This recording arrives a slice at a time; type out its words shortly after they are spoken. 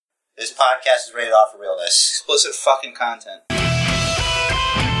This podcast is rated off for realness. Explicit fucking content.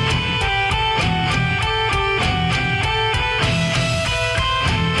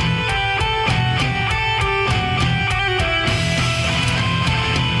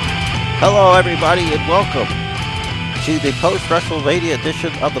 Hello, everybody, and welcome to the post-Wrestlemania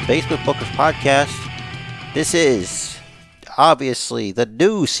edition of the Basement Bookers podcast. This is, obviously, the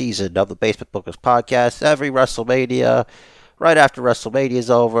new season of the Basement Bookers podcast. Every WrestleMania, right after WrestleMania is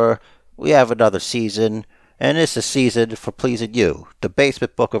over, we have another season, and it's a season for pleasing you, the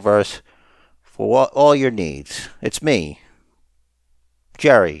Basement Bookerverse, for all your needs. It's me,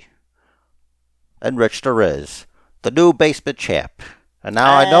 Jerry, and Rich the Riz, the new Basement Champ. And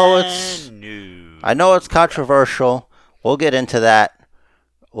now I know it's controversial. We'll get into that.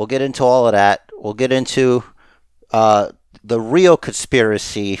 We'll get into all of that. We'll get into the real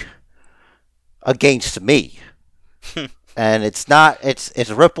conspiracy against me. And it's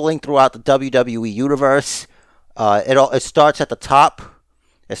rippling throughout the WWE universe. It starts at the top.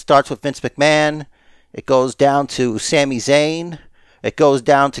 It starts with Vince McMahon. It goes down to Sami Zayn. It goes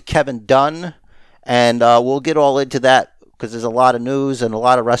down to Kevin Dunn. And we'll get all into that, because there's a lot of news and a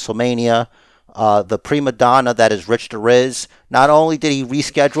lot of WrestleMania. The prima donna that is Rich the Riz, not only did he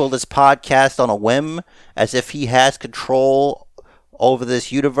reschedule this podcast on a whim, as if he has control over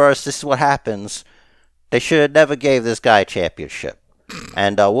this universe, this is what happens. They should have never gave this guy a championship.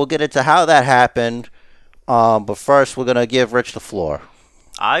 And we'll get into how that happened. But first, we're going to give Rich the floor.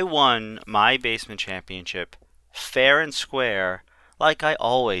 I won my basement championship fair and square, like I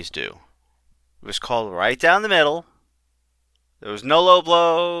always do. It was called right down the middle. There was no low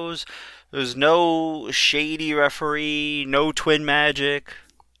blows. There was no shady referee. No twin magic.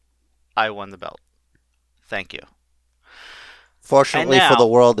 I won the belt. Thank you. Fortunately for the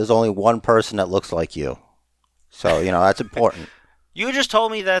world, there's only one person that looks like you. So, that's important. You just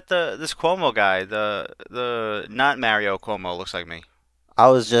told me that this Cuomo guy, the not Mario Cuomo, looks like me. I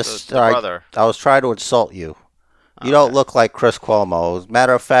was just the brother. I was trying to insult you. You don't look like Chris Cuomo. As a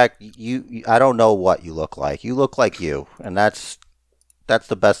matter of fact, I don't know what you look like. You look like you, and that's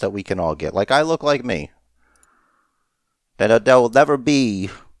the best that we can all get. Like, I look like me. There will never be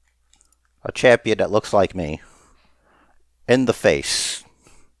a champion that looks like me in the face.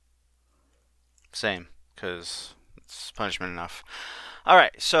 Same, because it's punishment enough. All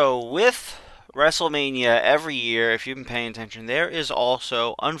right, so with WrestleMania every year, if you've been paying attention, there is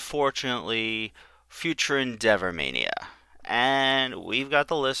also, unfortunately, Future Endeavor Mania. And we've got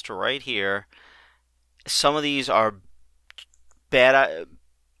the list right here. Some of these are bad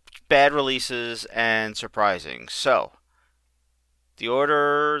releases and surprising. So, the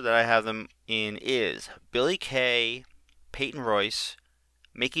order that I have them in is Billie Kay, Peyton Royce,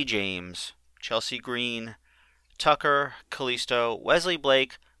 Mickie James, Chelsea Green, Tucker, Kalisto, Wesley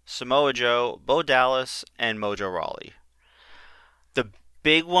Blake, Samoa Joe, Bo Dallas, and Mojo Rawley. The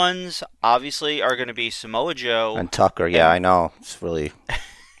big ones, obviously, are going to be Samoa Joe. And Tucker, I know. It's really...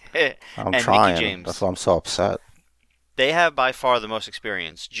 I'm and trying. Mickie James. That's why I'm so upset. They have by far the most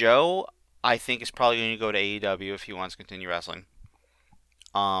experience. Joe, I think, is probably going to go to AEW if he wants to continue wrestling.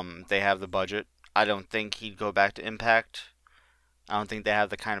 They have the budget. I don't think he'd go back to Impact. I don't think they have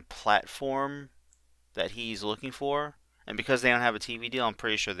the kind of platform that he's looking for. And because they don't have a TV deal, I'm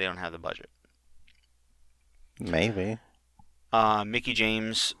pretty sure they don't have the budget. Maybe. Mickie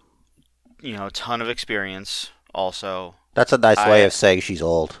James, ton of experience also. That's a nice way of saying she's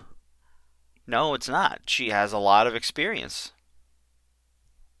old. No, it's not. She has a lot of experience.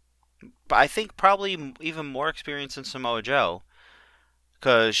 But I think probably even more experience than Samoa Joe,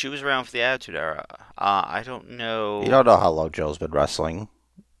 because she was around for the Attitude Era. I don't know. You don't know how long Joe's been wrestling.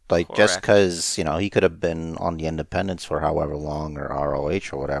 Like, Correct. Just because, he could have been on the Independents for however long, or ROH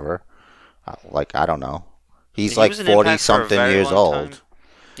or whatever. I don't know. He's like 40-something years old.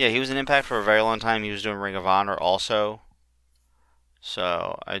 Yeah, he was in Impact for a very long time. He was doing Ring of Honor also.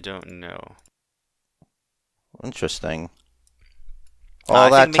 So, I don't know. Interesting.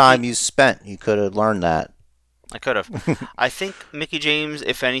 All that time you spent, you could have learned that. I could have. I think Mickie James,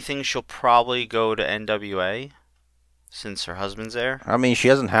 if anything, she'll probably go to NWA, since her husband's there. I mean, she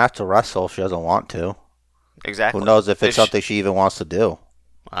doesn't have to wrestle if she doesn't want to. Exactly. Who knows if it's something she even wants to do.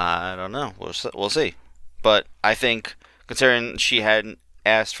 I don't know. We'll see. But I think, considering she hadn't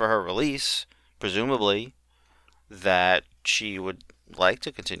asked for her release, presumably, that she would like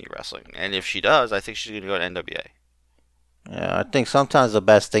to continue wrestling. And if she does, I think she's going to go to NWA. Yeah, I think sometimes the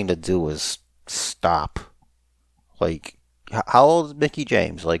best thing to do is stop. Like, how old is Mickie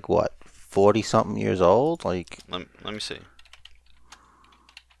James? Like, what, 40-something years old? Like, let me see.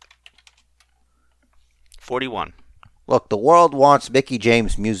 41. Look, the world wants Mickie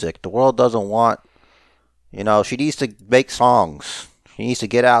James music. The world doesn't want, she needs to make songs. She needs to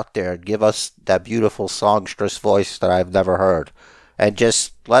get out there and give us that beautiful songstress voice that I've never heard. And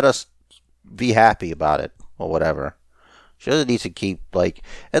just let us be happy about it or whatever. She doesn't need to keep,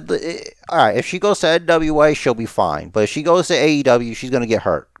 alright, if she goes to NWA, she'll be fine. But if she goes to AEW, she's going to get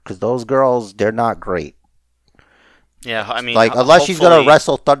hurt. Because those girls, they're not great. Yeah, I mean... unless she's going to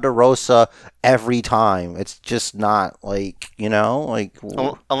wrestle Thunder Rosa every time. It's just not,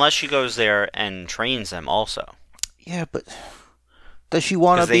 unless she goes there and trains them also. Yeah, but... Does she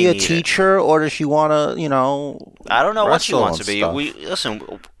want to be a teacher, or does she want to, I don't know what she wants to be.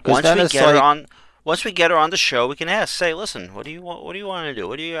 Once we get her on the show, we can ask. Say, listen, what do you want to do?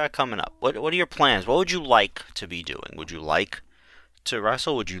 What do you got coming up? What are your plans? What would you like to be doing? Would you like to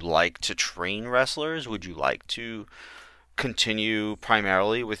wrestle? Would you like to train wrestlers? Would you like to continue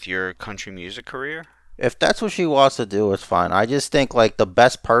primarily with your country music career? If that's what she wants to do, it's fine. I just think the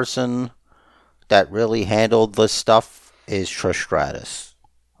best person that really handled this stuff is Trish Stratus.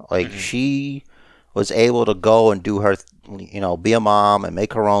 She was able to go and do her, be a mom and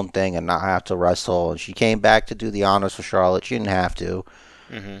make her own thing and not have to wrestle. And she came back to do the honors for Charlotte. She didn't have to.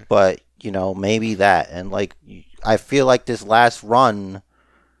 Mm-hmm. But, maybe that. And, I feel like this last run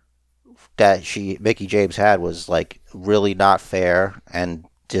that Mickie James had was, really not fair and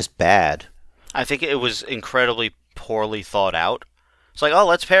just bad. I think it was incredibly poorly thought out. It's like, oh,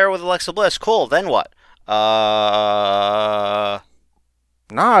 let's pair her with Alexa Bliss. Cool, then what? Nah,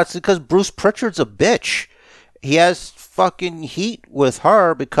 it's because Bruce Pritchard's a bitch. He has fucking heat with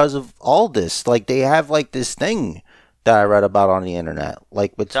her because of all this. They have, this thing that I read about on the internet.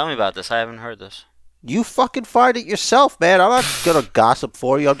 Tell me about this. I haven't heard this. You fucking find it yourself, man. I'm not gonna gossip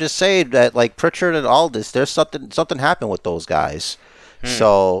for you. I'm just saying that, Pritchard and Aldis, there's something happened with those guys.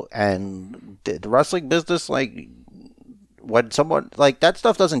 So, and the wrestling business, when someone, that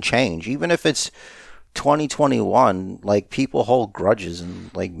stuff doesn't change. Even if it's 2021, people hold grudges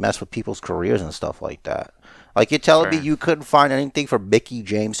and, mess with people's careers and stuff like that. You're telling me you couldn't find anything for Mickie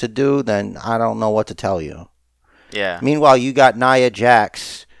James to do, then I don't know what to tell you. Yeah. Meanwhile, you got Nia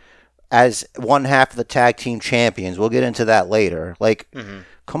Jax as one half of the tag team champions. We'll get into that later.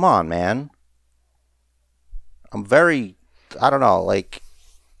 Come on, man. I'm very, I don't know,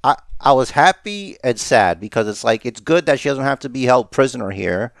 I was happy and sad because it's good that she doesn't have to be held prisoner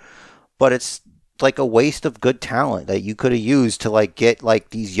here, but it's a waste of good talent that you could have used to get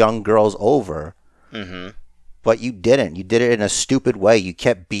these young girls over. Mm-hmm. But you didn't. You did it in a stupid way. You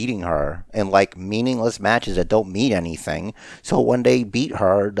kept beating her in meaningless matches that don't mean anything. So when they beat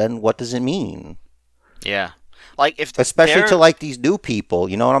her, then what does it mean? Yeah. Especially to these new people,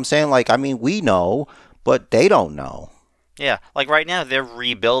 you know what I'm saying? We know, but they don't know. Yeah, right now they're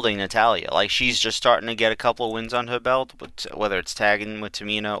rebuilding Natalya. She's just starting to get a couple of wins on her belt, whether it's tagging with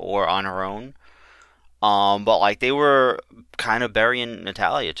Tamina or on her own. But they were kind of burying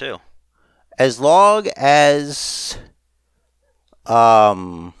Natalya too. As long as,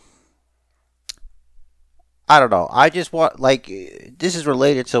 I don't know. I just want this is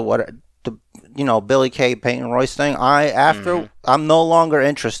related to what the Billy Kay Peyton Royce thing. I'm no longer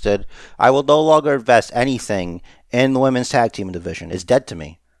interested. I will no longer invest anything in the women's tag team division. It's dead to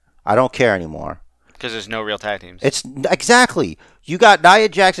me. I don't care anymore. Because there's no real tag teams. It's exactly. You got Nia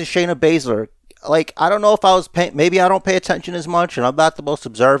Jax and Shayna Baszler. I don't know if I was maybe I don't pay attention as much, and I'm not the most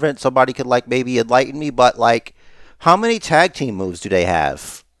observant. Somebody could maybe enlighten me, but how many tag team moves do they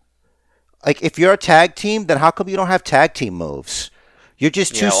have? If you're a tag team, then how come you don't have tag team moves? You're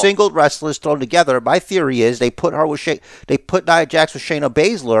just two singled wrestlers thrown together. My theory is they put Nia Jax with Shayna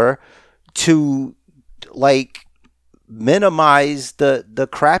Baszler to minimize the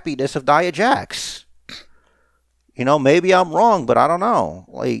crappiness of Nia Jax. Maybe I'm wrong, but I don't know.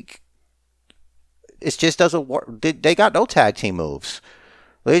 It just doesn't work. They got no tag team moves.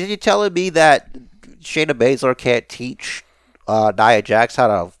 Are you telling me that Shayna Baszler can't teach Nia Jax how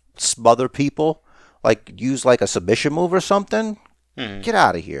to smother people? Use a submission move or something? Mm-hmm. Get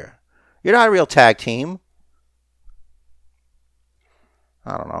out of here. You're not a real tag team.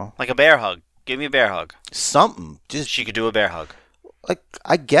 I don't know. A bear hug. Give me a bear hug. Something. She could do a bear hug.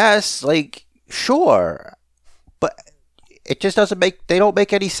 I guess. Sure. But it just doesn't they don't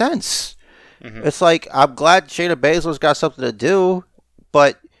make any sense. Mm-hmm. It's I'm glad Shayna Baszler's got something to do,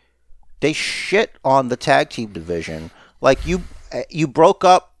 but they shit on the tag team division. You broke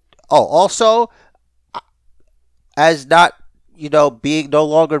up. Oh, also, as not, being no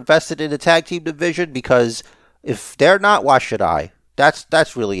longer invested in the tag team division, because if they're not, why should I?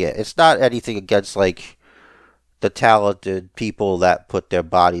 That's really it. It's not anything against the talented people that put their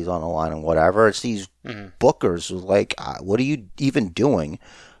bodies on the line and whatever. It's these bookers who like, what are you even doing?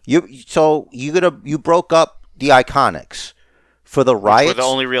 You broke up the Iconics for the Riots. Which were the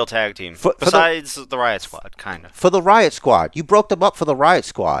only real tag team besides the Riot Squad, kind of. For the Riot Squad, you broke them up for the Riot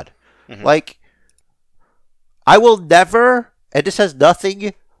Squad. Like, I will never, and this has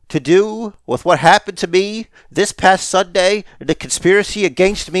nothing to do with what happened to me this past Sunday, the conspiracy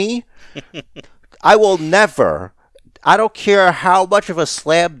against me. I will never, I don't care how much of a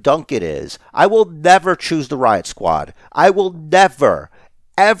slam dunk it is, I will never choose the Riot Squad. I will never,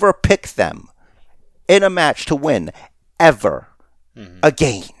 ever pick them in a match to win, ever,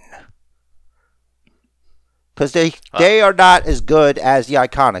 again. Because they are not as good as the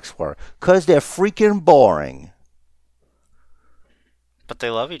Iconics were. Because they're freaking boring. But they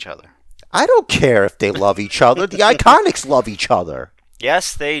love each other. I don't care if they love each other. The Iconics love each other.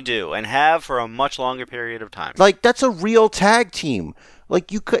 Yes, they do, and have for a much longer period of time. Like, that's a real tag team. Like,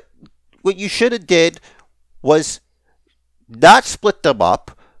 what you should have did was not split them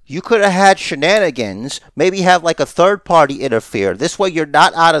up. You could have had shenanigans. Maybe have like a third party interfere. This way, you're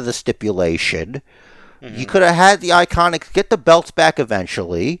not out of the stipulation. You could have had the Iconics get the belts back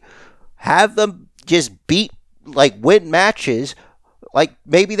eventually. Have them just win matches. Like,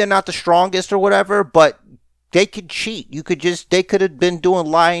 maybe they're not the strongest or whatever, but they could cheat. They could have been doing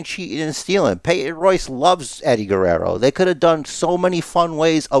lying, cheating, and stealing. Peyton Royce loves Eddie Guerrero. They could have done so many fun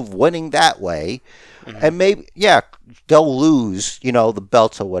ways of winning that way. And maybe, they'll lose, the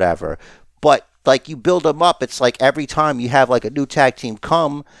belts or whatever. But, like, you build them up, it's like every time you have, like, a new tag team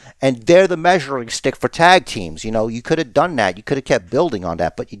come, and they're the measuring stick for tag teams. You could have done that. You could have kept building on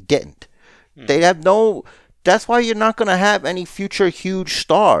that, but you didn't. They have no... That's why you're not going to have any future huge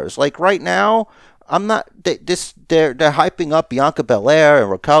stars. Like, right now, they're hyping up Bianca Belair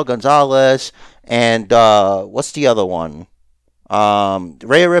and Raquel Gonzalez and, what's the other one?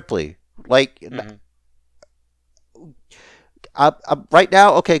 Rhea Ripley. Like, right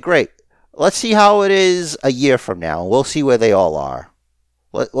now, okay, great. Let's see how it is a year from now. We'll see where they all are.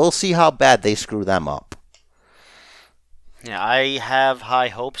 We'll see how bad they screw them up. Yeah, I have high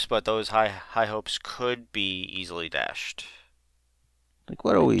hopes, but those high hopes could be easily dashed. Like,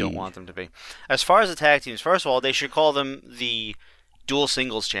 what are we? Don't want them to be. As far as the tag teams, first of all, they should call them the dual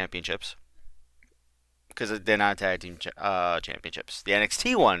singles championships, because they're not tag team championships. The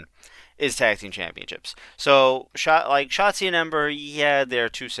NXT one is tag team championships. So, Shotzi and Ember, they're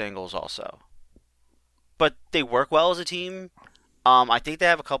two singles also, but they work well as a team. I think they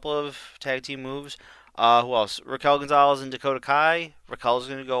have a couple of tag team moves. Who else? Raquel Gonzalez and Dakota Kai. Raquel's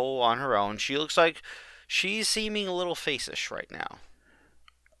going to go on her own. She looks like she's seeming a little face-ish right now.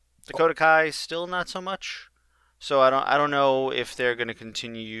 Dakota Kai still not so much. So I don't know if they're going to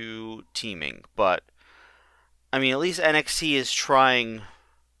continue teaming, but I mean, at least NXT is trying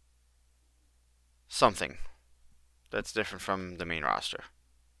something that's different from the main roster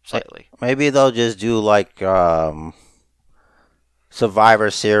slightly. Maybe they'll just do like Survivor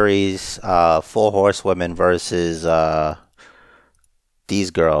Series, 4 Horsewomen versus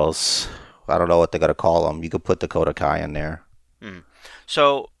these girls. I don't know what they're going to call them. You could put Dakota Kai in there.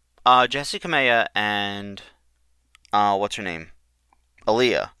 So, Jessica Maya and, what's her name?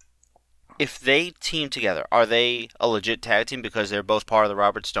 Aaliyah. If they team together, are they a legit tag team because they're both part of the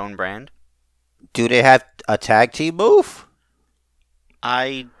Robert Stone brand? Do they have a tag team move?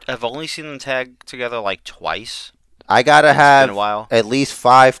 I have only seen them tag together like twice. I gotta have at least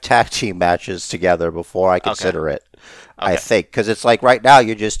 5 tag team matches together before I consider it. Okay. I think, because it's like right now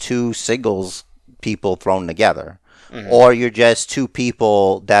you're just 2 singles people thrown together, or you're just 2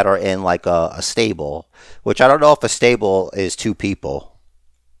 people that are in like a stable. Which I don't know if a stable is 2 people.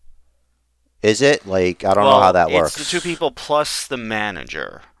 Is it? Like, I don't know how that works. It's the 2 people plus the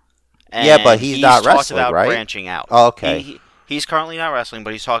manager. And yeah, but he's not wrestling, about right? Branching out. Oh, okay. He's currently not wrestling,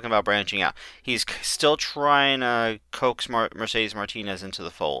 but he's talking about branching out. He's still trying to coax Mercedes Martinez into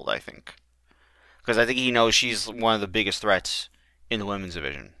the fold, I think. Because I think he knows she's one of the biggest threats in the women's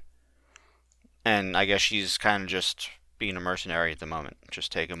division. And I guess she's kind of just being a mercenary at the moment.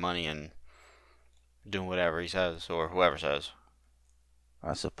 Just taking money and doing whatever he says, or whoever says.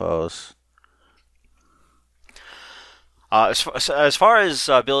 I suppose. As far as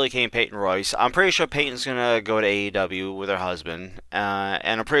Billie Kay and Peyton Royce, I'm pretty sure Peyton's going to go to AEW with her husband,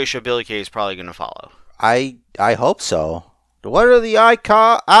 and I'm pretty sure Billie Kay is probably going to follow. I hope so. What are the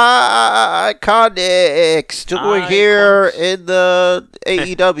iconics doing here in the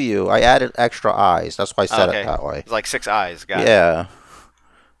AEW? I added extra eyes. That's why I said it that way. It's like 6 eyes. Got it.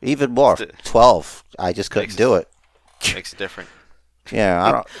 Even more. 12. I just couldn't do it. Makes it different.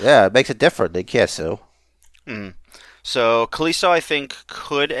 Yeah, it makes it different. They can't sue. Mm. So Kalisto, I think,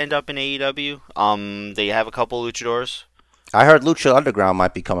 could end up in AEW. They have a couple luchadors. I heard Lucha Underground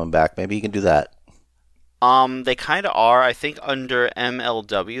might be coming back. Maybe you can do that. They kind of are. I think under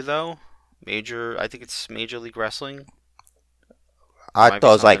MLW though. I think it's Major League Wrestling. I Might thought be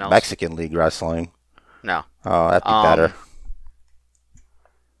it was like something else. Mexican League Wrestling. No. Oh, that'd be better.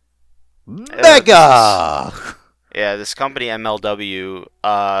 Mega! Mega! This company MLW,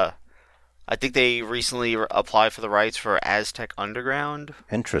 I think they recently applied for the rights for Aztec Underground.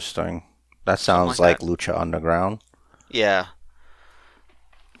 Interesting. That sounds like like Lucha Underground. Yeah.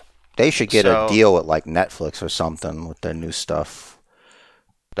 They should get a deal with like Netflix or something with their new stuff.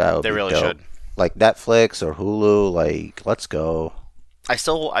 That would be really dope. should. Like Netflix or Hulu. Like, let's go. I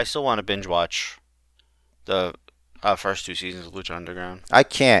still want to binge watch the first 2 seasons of Lucha Underground. I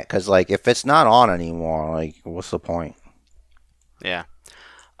can't, because like if it's not on anymore, like what's the point? Yeah.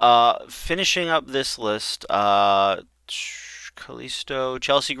 Finishing up this list, Kalisto,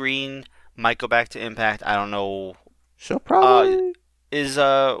 Chelsea Green might go back to Impact. I don't know. She'll probably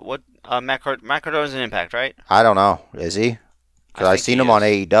Matt Cardone's in Impact, right? I don't know. Is he? Because I've seen him on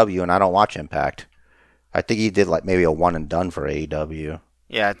AEW and I don't watch Impact. I think he did like maybe a one and done for AEW.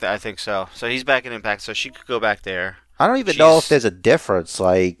 Yeah, I think so. So he's back in Impact, so she could go back there. I don't even know if there's a difference.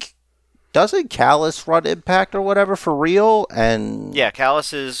 Like, doesn't Callis run Impact or whatever for real? And yeah,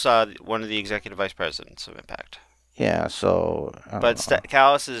 Callis is one of the executive vice presidents of Impact. Yeah, so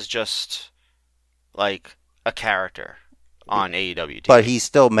Callis is just like a character on AEW TV. But he's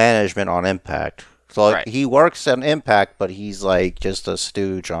still management on Impact. So right. He works on Impact, but he's like just a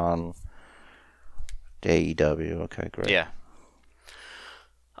stooge on AEW. Okay, great. Yeah.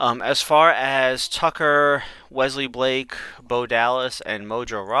 As far as Tucker, Wesley Blake, Bo Dallas, and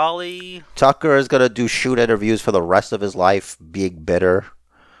Mojo Rawley, Tucker is gonna do shoot interviews for the rest of his life, being bitter.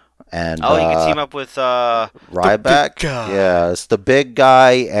 And you can team up with Ryback. Yeah, it's the big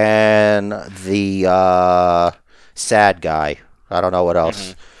guy and the sad guy. I don't know what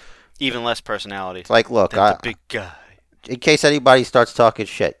else. Mm-hmm. Even less personality. It's like, look, the big guy. In case anybody starts talking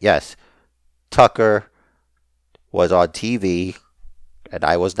shit, yes, Tucker was on TV, and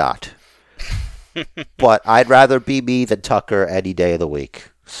I was not. But I'd rather be me than Tucker any day of the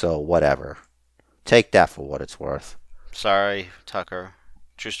week. So whatever. Take that for what it's worth. Sorry, Tucker.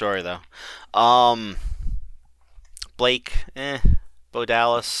 True story though. Blake, Bo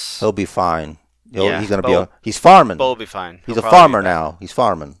Dallas. He'll be fine. Yeah, he's gonna be. He's farming. Bo will be fine. He's a farmer now. He's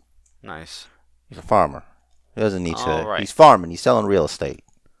farming. Nice. He's a farmer. He doesn't need to. Right. He's farming. He's selling real estate.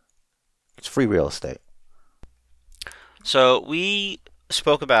 It's free real estate. So we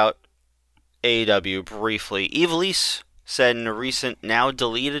spoke about AEW briefly. Ivelisse said in a recent, now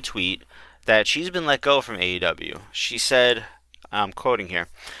deleted tweet that she's been let go from AEW. She said, I'm quoting here,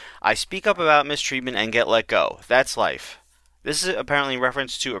 "I speak up about mistreatment and get let go. That's life." This is apparently in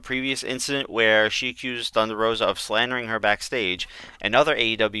reference to a previous incident where she accused Thunder Rosa of slandering her backstage and other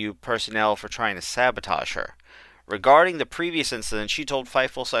AEW personnel for trying to sabotage her. Regarding the previous incident, she told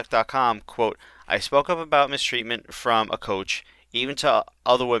FightfulSelect.com, quote, "I spoke up about mistreatment from a coach, even to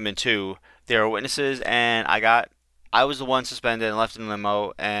other women too. There are witnesses, and I was the one suspended and left in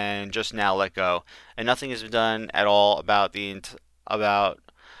limo and just now let go. And nothing has been done at all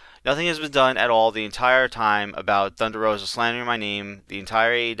nothing has been done at all the entire time about Thunder Rosa slandering my name, the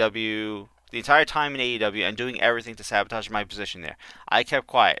entire time in AEW, and doing everything to sabotage my position there. I kept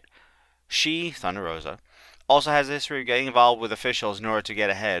quiet. She, Thunder Rosa, also has a history of getting involved with officials in order to get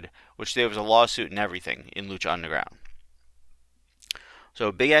ahead, which there was a lawsuit and everything in Lucha Underground."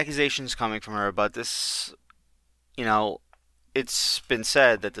 So big accusations coming from her, but this, it's been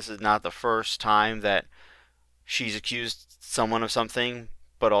said that this is not the first time that she's accused someone of something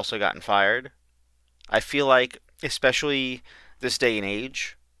but also gotten fired. I feel like, especially this day and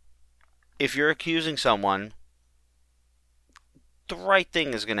age, if you're accusing someone, the right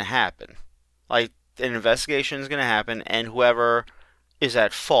thing is going to happen. Like, an investigation is going to happen, and whoever is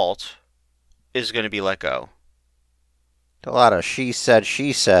at fault is going to be let go. A lot of she said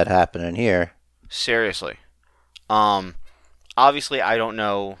happening here. Seriously. Obviously, I don't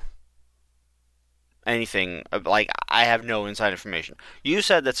know anything. Like, I have no inside information. You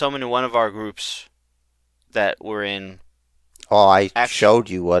said that someone in one of our groups that we're in... Oh, I showed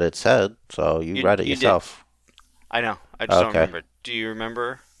you what it said, so you read it yourself. Did. I know. I just don't remember. Do you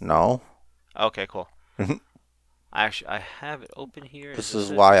remember? No. Okay, cool. I have it open here. This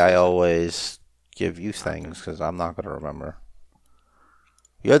is why I always give you things, because I'm not going to remember.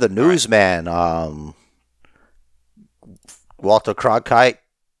 You're the newsman, Walter Cronkite,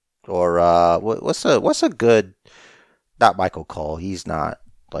 or what's a good? Not Michael Cole. He's not.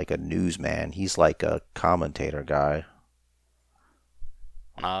 like a newsman. He's like a commentator guy.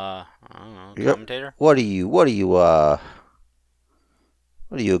 I don't know, commentator? What are you,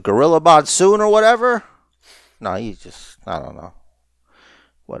 Gorilla Monsoon or whatever? No, he's just, I don't know.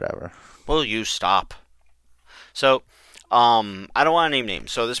 Whatever. Will you stop? So, I don't want to name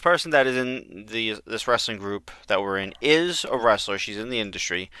names. So this person that is in this wrestling group that we're in is a wrestler. She's in the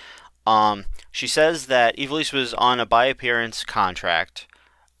industry. She says that Ivelisse was on a by appearance contract.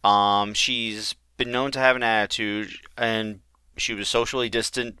 She's been known to have an attitude, and she was socially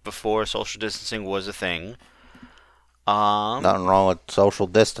distant before social distancing was a thing. Nothing wrong with social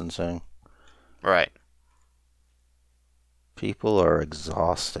distancing. Right. People are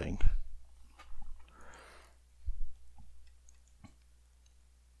exhausting.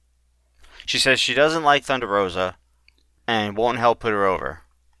 She says she doesn't like Thunder Rosa and won't help put her over.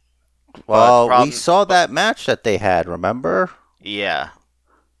 Well, we saw that match that they had, remember? Yeah.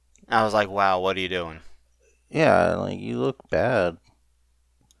 I was like, wow, what are you doing? Yeah, like, you look bad.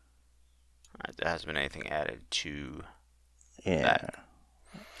 There hasn't been anything added to that.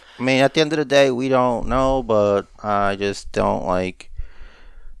 I mean, at the end of the day, we don't know, but I just don't like...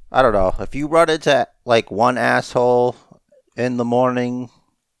 I don't know. If you run into, like, one asshole in the morning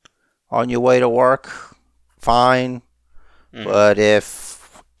on your way to work, fine. But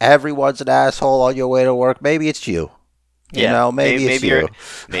if everyone's an asshole on your way to work, maybe it's you. You know, maybe it's you.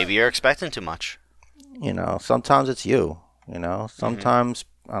 Maybe you're expecting too much. You know, sometimes it's you. You know, sometimes,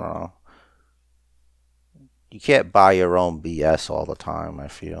 I don't know. You can't buy your own BS all the time, I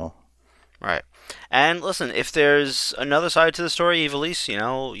feel. Right. And listen, if there's another side to the story, Ivelisse,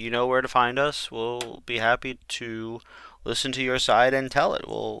 you know where to find us. We'll be happy to listen to your side and tell it.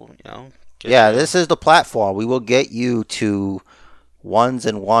 We'll, this is the platform. We will get you to ones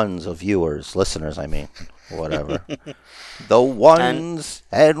and ones of viewers, listeners, I mean, whatever. The ones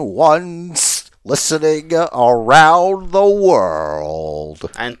and ones listening around the world.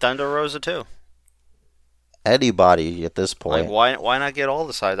 And Thunder Rosa, too. Anybody at this point. Like, why not get all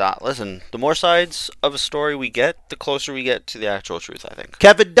the sides? Listen, the more sides of a story we get, the closer we get to the actual truth, I think.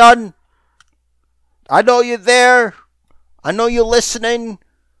 Kevin Dunn, I know you're there. I know you're listening.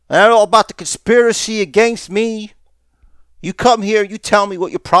 And I know about the conspiracy against me. You come here, you tell me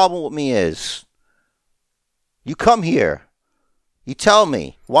what your problem with me is. You come here. You tell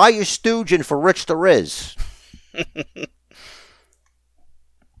me why you're stooging for Rich the Riz.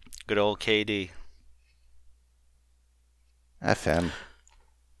 Good old KD. FM.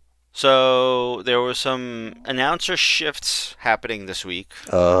 So there were some announcer shifts happening this week.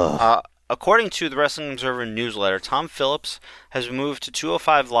 According to the Wrestling Observer newsletter, Tom Phillips has moved to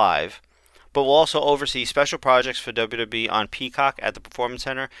 205 Live, but will also oversee special projects for WWE on Peacock at the Performance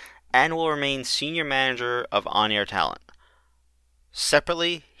Center and will remain senior manager of on-air talent.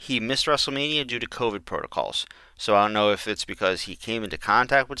 Separately, he missed WrestleMania due to COVID protocols. So I don't know if it's because he came into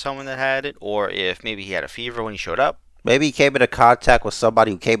contact with someone that had it, or if maybe he had a fever when he showed up. Maybe he came into contact with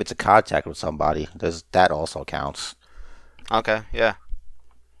somebody who came into contact with somebody. That also counts. Okay, yeah.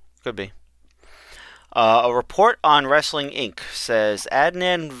 Could be. A report on Wrestling Inc. says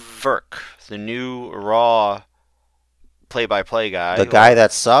Adnan Virk, the new Raw play-by-play guy. The guy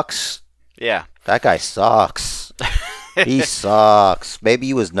that sucks? Yeah. That guy sucks. He sucks. Maybe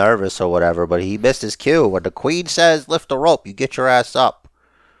he was nervous or whatever, but he missed his cue. When the queen says, lift the rope, you get your ass up.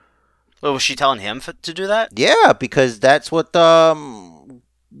 Well, was she telling him to do that? Yeah, because that's what Cole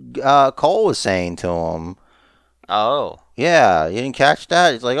was saying to him. Oh. Yeah, you didn't catch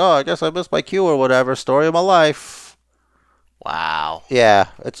that? He's like, oh, I guess I missed my cue or whatever. Story of my life. Wow. Yeah,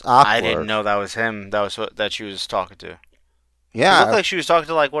 it's awkward. I didn't know that was him. That was that she was talking to. Yeah. It looked like she was talking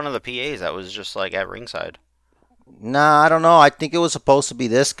to like one of the PAs that was just like at ringside. Nah, I don't know. I think it was supposed to be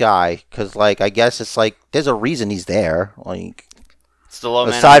this guy. Because, like, I guess it's like, there's a reason he's there. Like, it's the low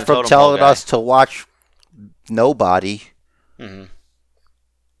man aside from telling us to watch nobody. Mm-hmm.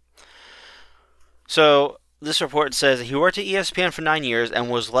 So, this report says he worked at ESPN for 9 years and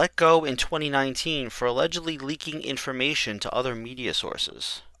was let go in 2019 for allegedly leaking information to other media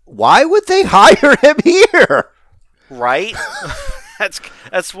sources. Why would they hire him here? Right?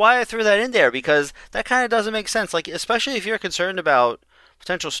 That's why I threw that in there, because that kind of doesn't make sense. Like, especially if you're concerned about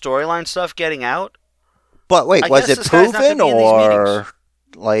potential storyline stuff getting out. But wait, was it proven or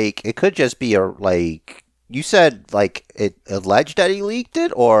like it could just be you said like it alleged that he leaked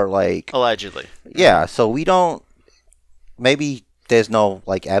it or like allegedly? Yeah, so we don't. Maybe there's no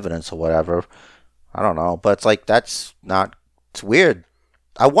like evidence or whatever. I don't know, but it's like that's not. It's weird.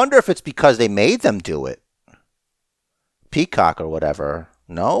 I wonder if it's because they made them do it. Peacock or whatever.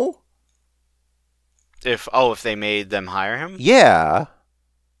 No. If they made them hire him? Yeah.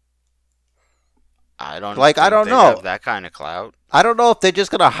 I don't like. I think don't they know. have that kind of clout. I don't know if they're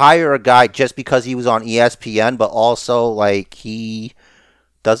just gonna hire a guy just because he was on ESPN, but also like he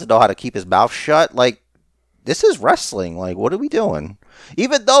doesn't know how to keep his mouth shut. Like, this is wrestling. Like, what are we doing?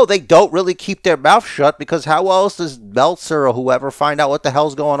 Even though they don't really keep their mouth shut, because how else does Meltzer or whoever find out what the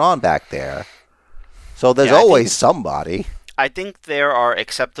hell's going on back there? So there's always somebody. I think there are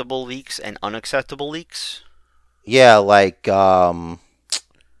acceptable leaks and unacceptable leaks. Yeah, like, I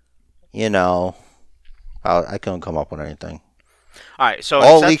couldn't come up with anything. All right, so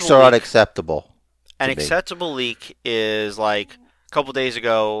all leaks are unacceptable. An acceptable leak is like a couple days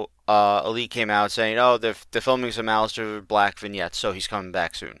ago, a leak came out saying, "Oh, they're filming some Aleister Black vignettes, so he's coming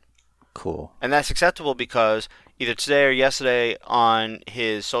back soon." Cool. And that's acceptable because either today or yesterday on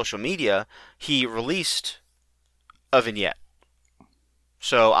his social media, he released a vignette.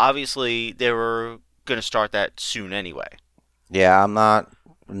 So obviously they were going to start that soon anyway. Yeah, I'm not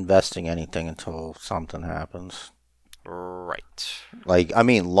investing anything until something happens. Right. Like, I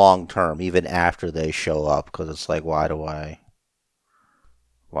mean, long term, even after they show up, because it's like, why do I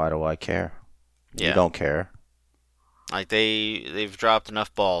care? Yeah. You don't care. Like, they've dropped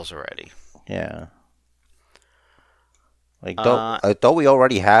enough balls already. Yeah. Like, don't we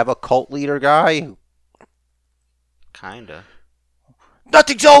already have a cult leader guy? Kinda.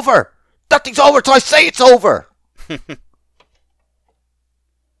 Nothing's over! Nothing's over till I say it's over!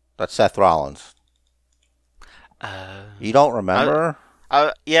 That's Seth Rollins. You don't remember?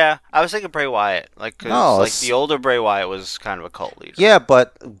 Yeah, I was thinking Bray Wyatt. The older Bray Wyatt was kind of a cult leader. Yeah,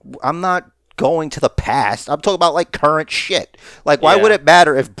 but I'm not going to the past. I'm talking about, like, current shit. Like, why would it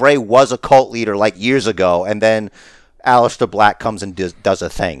matter if Bray was a cult leader, like, years ago, and then Aleister Black comes and does a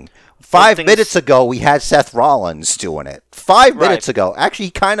thing? 5 minutes ago, we had Seth Rollins doing it. 5 minutes ago. Actually,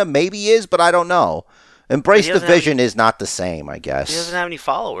 he kind of maybe is, but I don't know. Embrace Division is not the same, I guess. He doesn't have any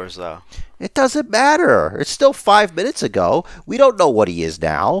followers, though. It doesn't matter. It's still 5 minutes ago. We don't know what he is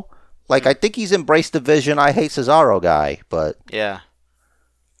now. Like, I think he's Embrace Division, I Hate Cesaro guy, but... Yeah.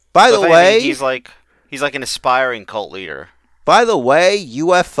 By the way... He's like an aspiring cult leader. By the way,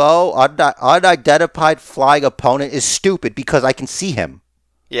 UFO, unidentified flying opponent, is stupid because I can see him.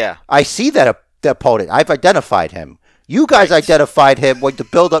 Yeah. I see the opponent. I've identified him. You guys identified him when to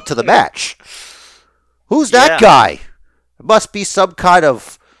build up to the match. Who's that guy? It must be some kind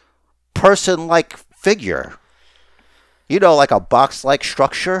of person-like figure. You know, like a box-like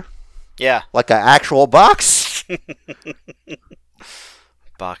structure? Yeah. Like an actual box?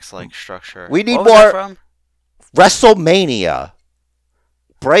 Box-like structure. We need more WrestleMania.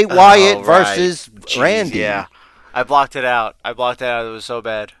 Bray Wyatt versus Randy. Yeah. I blocked it out. It was so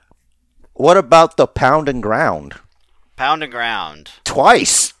bad. What about the pound and ground? Pound and ground.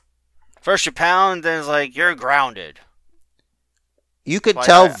 Twice. First you pound, then it's like, you're grounded. You could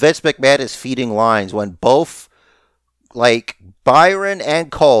tell Vince McMahon is feeding lines when both, like, Byron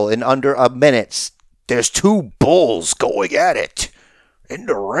and Cole, in under a minute, there's two bulls going at it in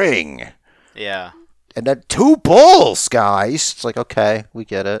the ring. Yeah. And then two bulls, guys. It's like, okay, we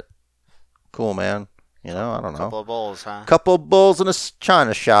get it. Cool, man. You know, I don't know. Couple of bulls, huh? Couple of bulls in a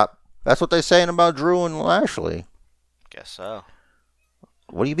china shop. That's what they're saying about Drew and Lashley. Guess so.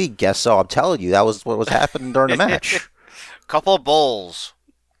 What do you mean, guess so? I'm telling you, that was what was happening during the match. Couple of bulls.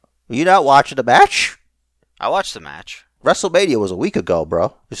 Were you not watching the match? I watched the match. WrestleMania was a week ago,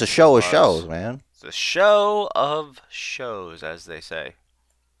 bro. It's a show of shows, man. It's a show of shows, as they say.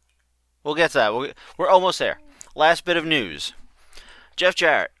 We'll get to that. We're almost there. Last bit of news. Jeff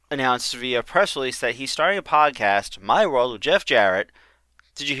Jarrett announced via press release that he's starting a podcast, My World with Jeff Jarrett.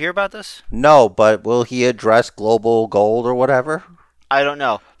 Did you hear about this? No, but will he address global gold or whatever? I don't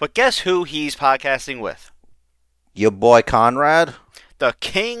know. But guess who he's podcasting with? Your boy Conrad? The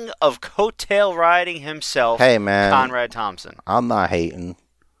king of coattail riding himself, hey, man. Conrad Thompson. I'm not hating.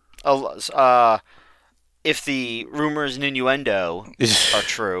 If the rumors and innuendo are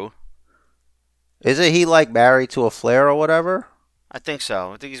true. Isn't he, like, married to a Flair or whatever? I think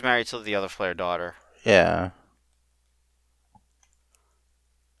so. I think he's married to the other Flair daughter. Yeah.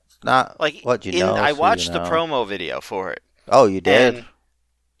 Not like what you know. I watched the promo video for it. Oh, you did? And,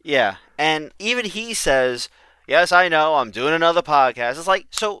 yeah. And even he says, yes, I know, I'm doing another podcast. It's like,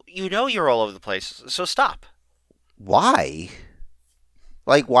 so you know you're all over the place, so stop. Why?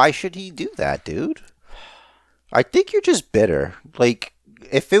 Like, why should he do that, dude? I think you're just bitter. Like,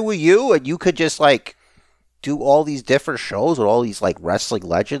 if it were you and you could just, like, do all these different shows with all these, like, wrestling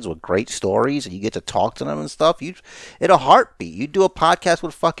legends with great stories and you get to talk to them and stuff, in a heartbeat, you'd do a podcast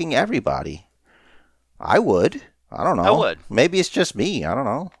with fucking everybody. I would. I don't know. I would. Maybe it's just me. I don't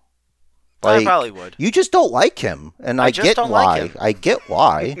know. Like, I probably would. You just don't like him, and I get why. like him. I get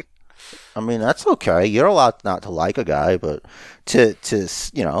why. I mean, that's okay. You're allowed not to like a guy, but to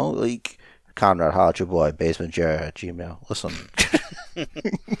like Conrad Hodge, your boy, Basement Jerry at Gmail. Listen,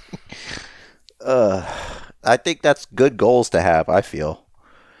 I think that's good goals to have. I feel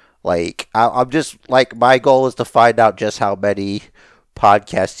like I'm just like my goal is to find out just how many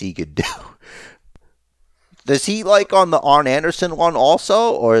podcasts he could do. Does he like on the Arn Anderson one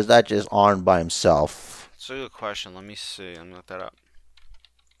also, or is that just Arn by himself? That's a good question. Let me see. I'm gonna look that up.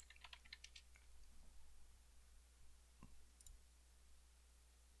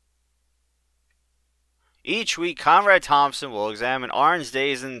 Each week, Conrad Thompson will examine Arn's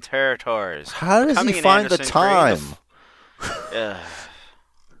days and territories. How does he find the time?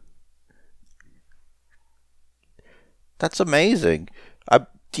 That's amazing.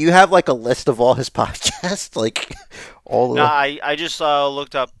 Do you have like a list of all his podcasts? Like all No, I just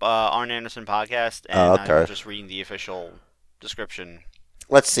looked up Arn Anderson podcast, and I'm just reading the official description.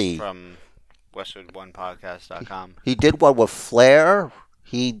 Let's see. From westwood1podcast.com. He did one with Flair.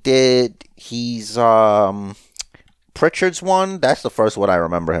 He's Pritchard's one. That's the first one I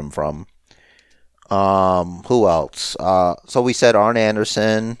remember him from. Who else? So we said Arn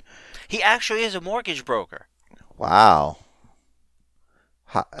Anderson. He actually is a mortgage broker. Wow.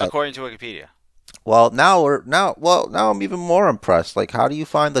 According to Wikipedia. Well, now I'm even more impressed. Like, how do you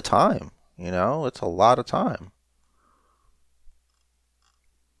find the time? You know, it's a lot of time.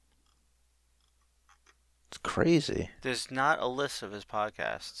 It's crazy. There's not a list of his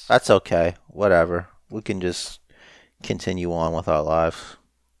podcasts. That's okay. Whatever. We can just continue on with our lives.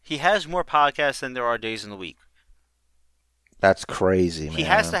 He has more podcasts than there are days in the week. That's crazy, man. He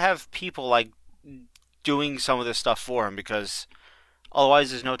has to have people like doing some of this stuff for him because otherwise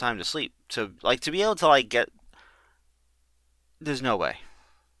there's no time to sleep. To be able to like get there's no way.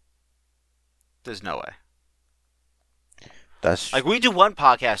 There's no way. That's like we do one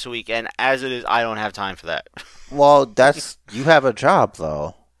podcast a week, and as it is, I don't have time for that. Well, you have a job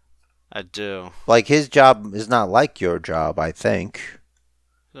though. I do. Like his job is not like your job, I think.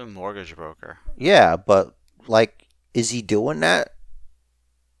 He's a mortgage broker. Yeah, but like, is he doing that?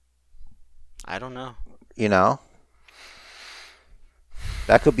 I don't know. You know,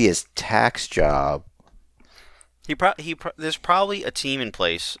 that could be his tax job. There's probably a team in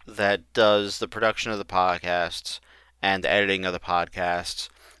place that does the production of the podcasts and the editing of the podcasts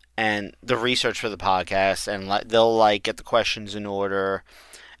and the research for the podcast, and they'll like get the questions in order,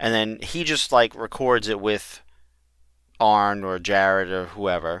 and then he just like records it with Arn or Jared or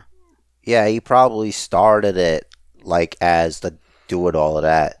whoever. Yeah, he probably started it like as the doing all of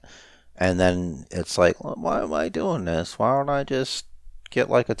that, and then it's like, well, why am I doing this? Why don't I just get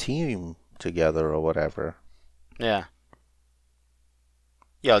like a team together or whatever? Yeah.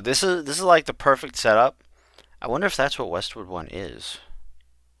 Yo, this is like the perfect setup. I wonder if that's what Westwood One is.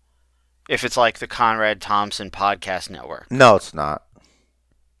 If it's like the Conrad Thompson Podcast Network. No, it's not.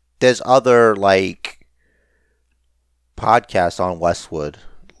 There's other like podcasts on Westwood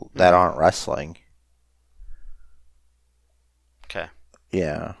that aren't wrestling. Okay.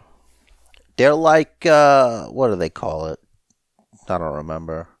 Yeah. They're like what do they call it? I don't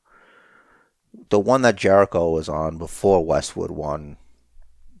remember. The one that Jericho was on before Westwood One.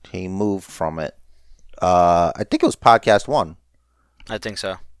 He moved from it. I think it was Podcast One. I think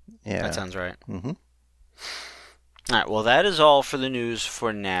so. Yeah. That sounds right. Mm-hmm. All right, well, that is all for the news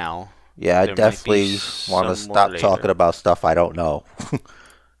for now. Yeah, I definitely want to stop talking about stuff I don't know.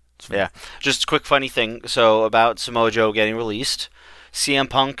 Yeah. Just a quick funny thing. So, about Samoa Joe getting released, CM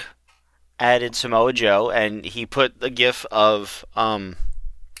Punk added Samoa Joe, and he put the gif of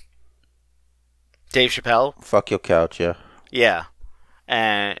Dave Chappelle. Fuck your couch, yeah. Yeah.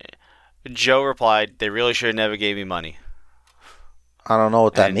 And Joe replied, "They really should have never gave me money." I don't know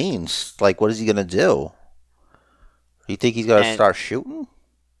what that means. Like, what is he going to do? You think he's going to start shooting?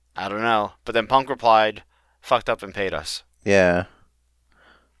 I don't know. But then Punk replied, "Fucked up and paid us." Yeah.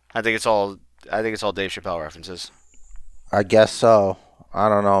 I think it's all Dave Chappelle references. I guess so. I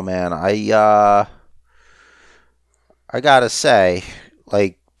don't know, man. I gotta say,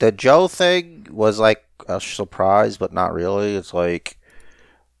 like, the Joe thing was like a surprise, but not really. It's like,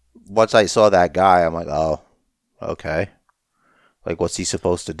 once I saw that guy, I'm like, oh, okay. Like, what's he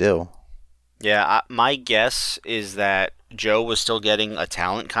supposed to do? Yeah, my guess is that Joe was still getting a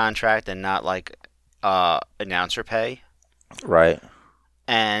talent contract and not like announcer pay. Right.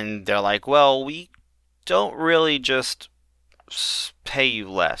 And they're like, well, we don't really just pay you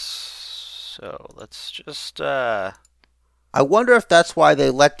less. So let's just... I wonder if that's why they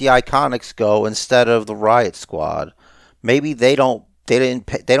let the Iconics go instead of the Riot Squad. Maybe they don't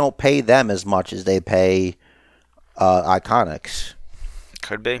pay them as much as they pay Iconics.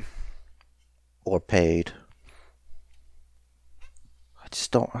 Could be. or paid. I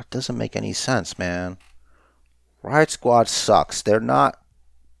just don't. It doesn't make any sense, man. Riot Squad sucks. They're not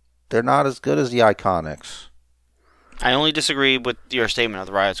as good as the Iconics. I only disagree with your statement of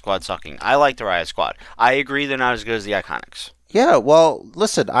the Riot Squad sucking. I like the Riot Squad. I agree they're not as good as the Iconics. Yeah, well,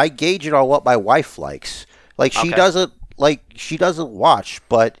 listen, I gauge it on what my wife likes. Like she doesn't watch,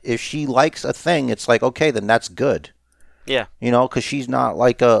 but if she likes a thing, it's like, okay, then that's good. Yeah. Because she's not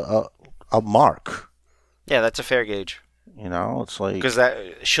like a mark. Yeah, that's a fair gauge. It's like because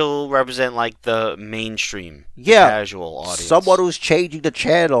she'll represent like the mainstream, casual audience. Someone who's changing the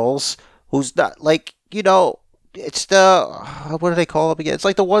channels, who's not like it's the what do they call them again? It's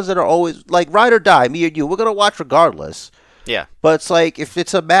like the ones that are always like ride or die. Me and you, we're gonna watch regardless. Yeah. But it's like if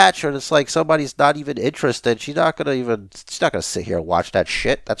it's a match and it's like somebody's not even interested, she's not gonna sit here and watch that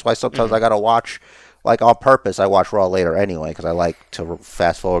shit. That's why sometimes I gotta watch, like on purpose. I watch Raw later anyway because I like to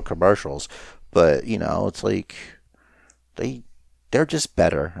fast forward commercials. But it's like they're just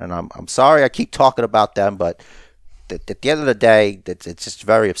better, and I'm sorry I keep talking about them, but at the end of the day, it's just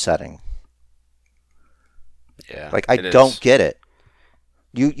very upsetting. Yeah, like I don't get it.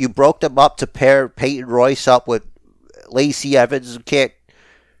 You broke them up to pair Peyton Royce up with Lacey Evans. I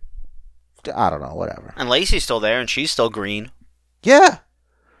don't know, whatever. And Lacey's still there, and she's still green. Yeah,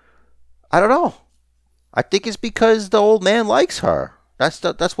 I don't know. I think it's because the old man likes her.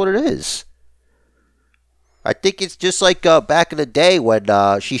 That's what it is. I think it's just like back in the day when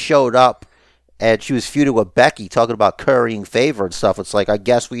she showed up and she was feuding with Becky, talking about currying favor and stuff. It's like, I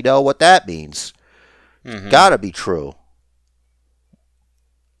guess we know what that means. Mm-hmm. Gotta be true.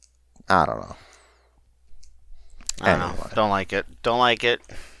 I don't know. I don't know. Don't like it.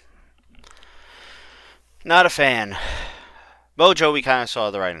 Not a fan. Mojo, we kind of saw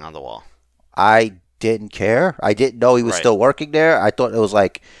the writing on the wall. I didn't care. I didn't know he was still working there. I thought it was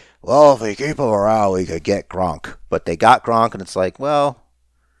like, well, if we keep him around, we could get Gronk. But they got Gronk, and it's like, well,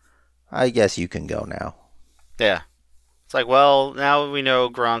 I guess you can go now. Yeah. It's like, well, now we know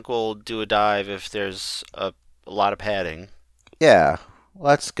Gronk will do a dive if there's a lot of padding. Yeah,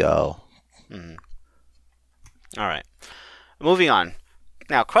 let's go. Mm-hmm. All right. Moving on.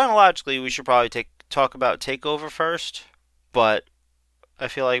 Now, chronologically, we should probably talk about TakeOver first, but I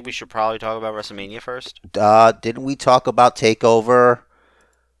feel like we should probably talk about WrestleMania first. Didn't we talk about TakeOver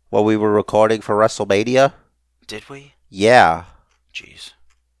while we were recording for WrestleMania? Did we? Yeah. Jeez.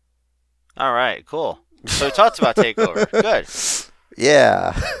 All right, cool. So we talked about TakeOver. Good.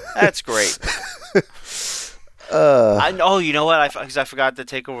 Yeah. That's great. You know what? Because I forgot that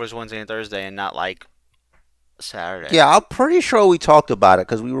TakeOver was Wednesday and Thursday and not like Saturday. Yeah, I'm pretty sure we talked about it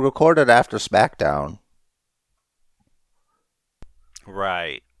because we recorded after SmackDown.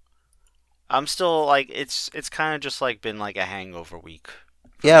 Right. I'm still like it's kind of just like been like a hangover week.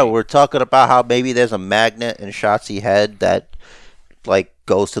 Yeah, we're talking about how maybe there's a magnet in Shotzi head that like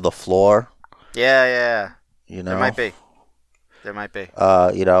goes to the floor. Yeah. There might be.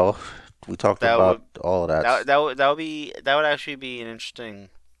 We talked about all of that. That would actually be an interesting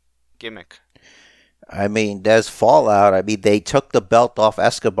gimmick. I mean, there's fallout. I mean, they took the belt off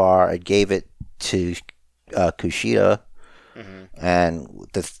Escobar and gave it to Kushida. Mm-hmm. And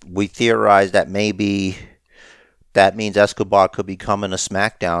we theorized that maybe that means Escobar could be coming to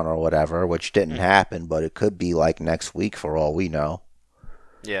SmackDown or whatever, which didn't happen, but it could be like next week for all we know.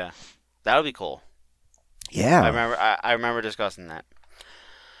 Yeah, that would be cool. Yeah, I remember discussing that.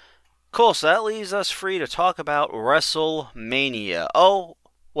 Cool. So that leaves us free to talk about WrestleMania. Oh,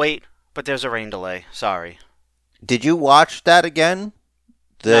 wait, but there's a rain delay. Sorry. Did you watch that again?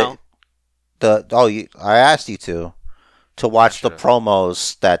 No. I asked you to watch the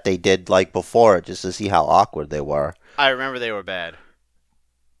promos that they did like before it, just to see how awkward they were. I remember they were bad.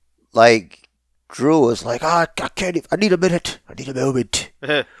 Like, Drew was like, I can't even, I need a minute.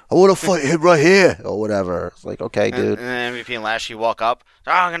 I want to fight him right here, or whatever. It's like, okay, dude. And then MVP and Lashley walk up.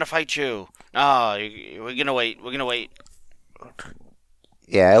 I'm going to fight you. No, we're going to wait.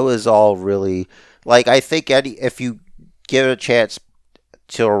 Yeah, it was all really, like, I think if you give it a chance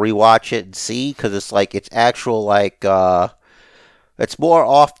to rewatch it and see, because it's like, it's actual, like, it's more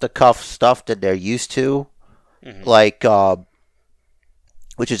off-the-cuff stuff than they're used to. Mm-hmm. Like,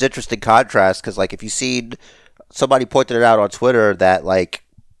 which is interesting contrast, because, like, if you've seen, somebody pointed it out on Twitter that, like,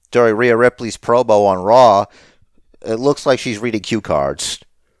 during Rhea Ripley's promo on Raw, it looks like she's reading cue cards.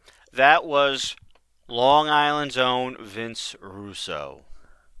 That was Long Island's own Vince Russo.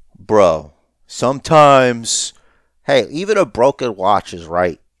 Bro, sometimes, hey, even a broken watch is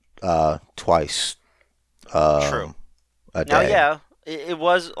right twice. True. A day. Now, yeah, it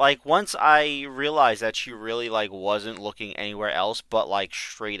was like once I realized that she really like wasn't looking anywhere else but like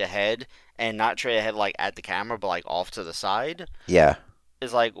straight ahead, and not straight ahead like at the camera but like off to the side, Yeah.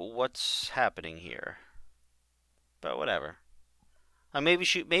 is like what's happening here? But whatever. Maybe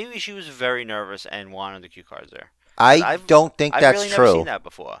she was very nervous and wanted the cue cards there. 'Cause I don't think I've that's really never seen true. that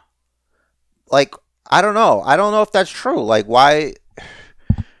before. Like, I don't know. I don't know if that's true. Like, why?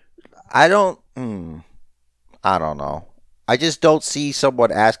 I don't. I don't know. I just don't see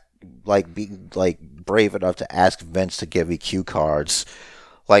someone be like brave enough to ask Vince to give me cue cards.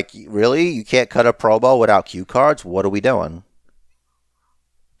 Like, really? You can't cut a promo without cue cards? What are we doing?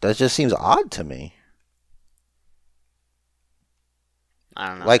 That just seems odd to me. I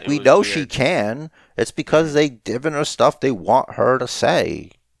don't know. Like, It we was know weird. she can. It's because they given her stuff they want her to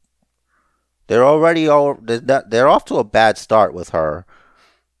say. They're they're off to a bad start with her.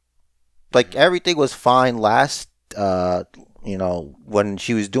 Like, everything was fine last, when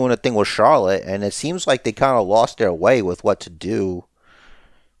she was doing a thing with Charlotte, and it seems like they kind of lost their way with what to do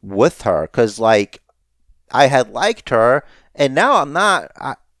with her. Because, like, I had liked her, and now I'm not.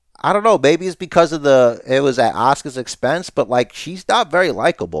 I don't know. Maybe it's because it was at Asuka's expense, but, like, she's not very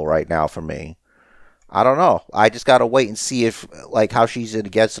likable right now for me. I don't know. I just got to wait and see if, like, how she's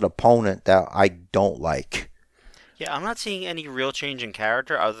against an opponent that I don't like. Yeah, I'm not seeing any real change in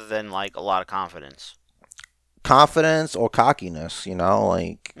character other than like a lot of confidence. Confidence or cockiness,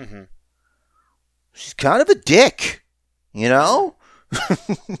 like, Mm-hmm. she's kind of a dick,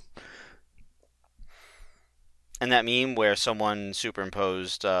 And that meme where someone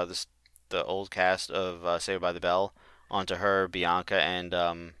superimposed the old cast of Saved by the Bell onto her, Bianca,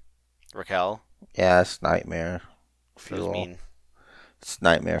 and Raquel. Yeah, it's nightmare That was fuel. mean. It's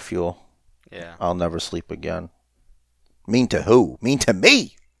nightmare fuel. Yeah. I'll never sleep again. Mean to who? Mean to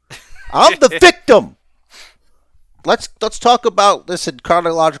me. I'm the victim. Let's talk about this in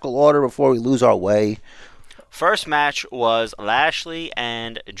chronological order before we lose our way. First match was Lashley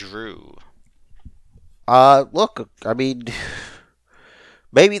and Drew. Look, I mean,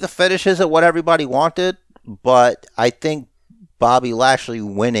 maybe the finish isn't what everybody wanted, but I think Bobby Lashley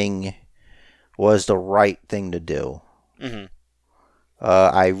winning was the right thing to do. Mm-hmm.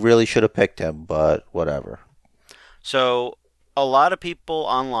 I really should have picked him, but whatever. So, a lot of people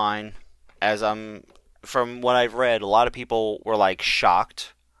online, from what I've read, a lot of people were like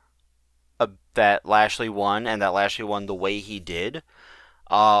shocked that Lashley won and that Lashley won the way he did.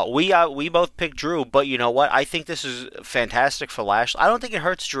 We both picked Drew, but you know what? I think this is fantastic for Lashley. I don't think it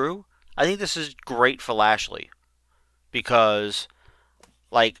hurts Drew. I think this is great for Lashley because,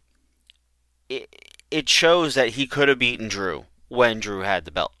 like, it shows that he could have beaten Drew when Drew had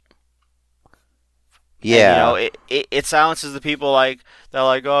the belt. Yeah. And, it silences the people they're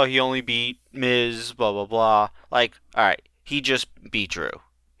like, oh, he only beat Miz, blah blah blah. Like, all right, he just beat Drew.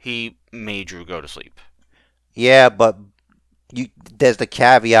 He made Drew go to sleep. Yeah, but there's the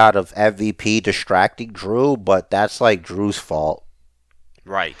caveat of MVP distracting Drew, but that's like Drew's fault.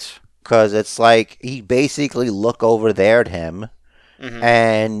 Right. Because it's like he basically looked over there at him, Mm-hmm.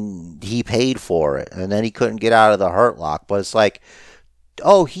 and he paid for it, and then he couldn't get out of the hurt lock. But it's like,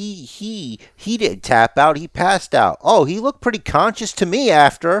 oh, he didn't tap out, he passed out. Oh, he looked pretty conscious to me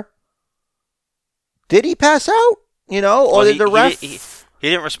after. Did he pass out? Or did the ref? He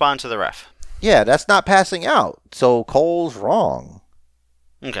didn't respond to the ref. Yeah, that's not passing out. So Cole's wrong.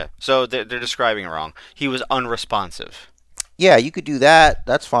 Okay, so they're describing it wrong. He was unresponsive. Yeah, you could do that.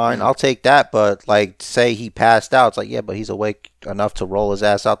 That's fine. Mm-hmm. I'll take that. But, like, say he passed out. It's like, yeah, but he's awake enough to roll his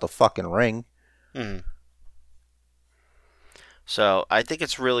ass out the fucking ring. Mm-hmm. So I think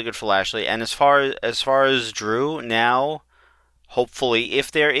it's really good for Lashley. And as far as Drew, now, hopefully,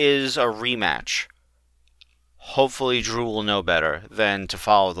 if there is a rematch, hopefully Drew will know better than to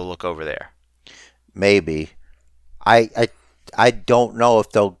follow the look over there. Maybe. I don't know if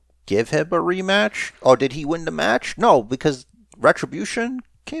they'll give him a rematch. Or did he win the match? No, because Retribution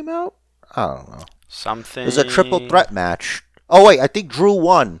came out? I don't know. Something. It was a triple threat match. Oh, wait, I think Drew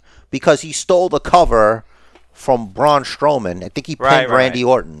won because he stole the cover from Braun Strowman. I think he pinned Randy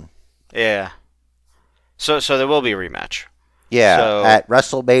Orton. Yeah. So there will be a rematch. Yeah, at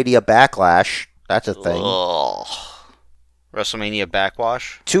WrestleMania Backlash. That's a thing. Ugh. WrestleMania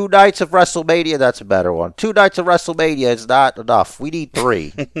Backwash? 2 nights of WrestleMania, that's a better one. 2 nights of WrestleMania is not enough. We need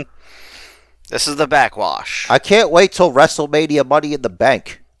 3. This is the Backwash. I can't wait till WrestleMania Money in the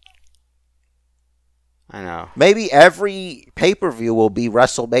Bank. I know. Maybe every pay-per-view will be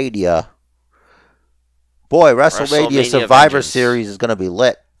WrestleMania. Boy, WrestleMania Survivor Vengeance. Series is going to be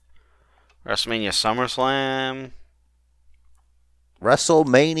lit. WrestleMania SummerSlam.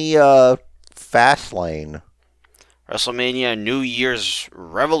 WrestleMania Fastlane. WrestleMania New Year's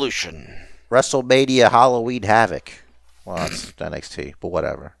Revolution. WrestleMania Halloween Havoc. Well, it's NXT, but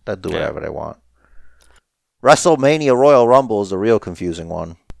whatever. They'll do whatever they want. WrestleMania Royal Rumble is the real confusing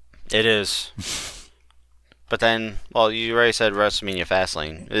one. It is. But then, well, you already said WrestleMania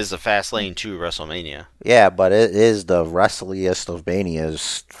Fastlane. It is the Fastlane to WrestleMania. Yeah, but it is the wrestliest of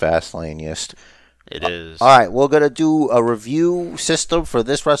Manias, Fastlaniest. It is. All right, we're going to do a review system for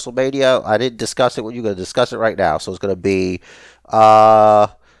this WrestleMania. I didn't discuss it with you. Going to discuss it right now. So it's going to be, I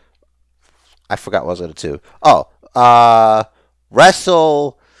forgot what I was going to do. Oh,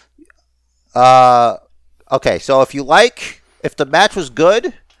 okay, so if the match was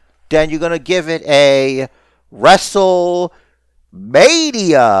good, then you're going to give it a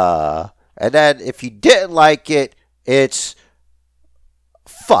WrestleMania. And then if you didn't like it, it's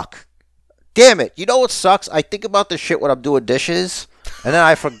fuck. Damn it. You know what sucks? I think about this shit when I'm doing dishes, and then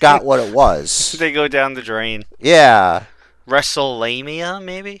I forgot what it was. They go down the drain. Yeah. WrestleMania,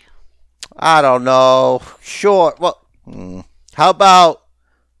 maybe? I don't know. Sure. Well, how about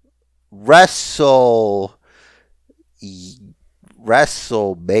WrestleMania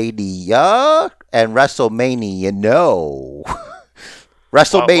and WrestleMania no.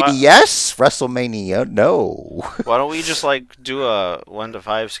 WrestleMania yes, WrestleMania no. Why don't we just do a 1 to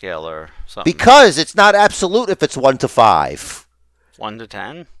 5 scale or something? Because it's not absolute if it's 1 to 5. 1 to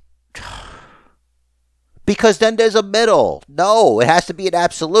 10? Because then there's a middle. No, it has to be an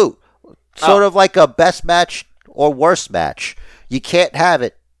absolute. Sort of like a best match or worst match. You can't have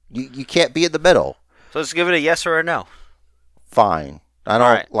it. You can't be in the middle. So let's give it a yes or a no. Fine. I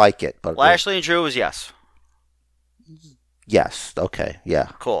don't like it. But Lashley and Drew was yes. Yes. Okay. Yeah.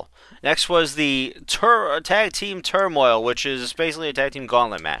 Cool. Next was the Tag Team Turmoil, which is basically a Tag Team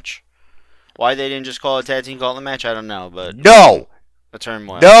Gauntlet match. Why they didn't just call it a Tag Team Gauntlet match, I don't know. But no. A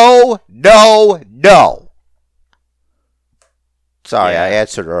Turmoil. No. Sorry, I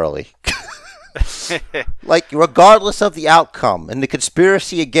answered early. Regardless of the outcome and the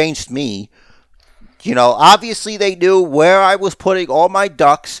conspiracy against me, obviously they knew where I was putting all my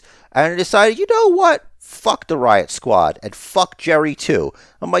ducks, and I decided, you know what? Fuck the Riot Squad, and fuck Jerry too.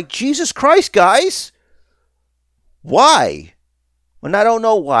 I'm like, Jesus Christ, guys! Why? And I don't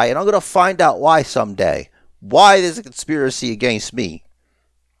know why, and I'm going to find out why someday. Why there's a conspiracy against me.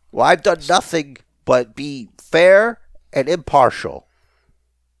 Well, I've done nothing but be fair and impartial.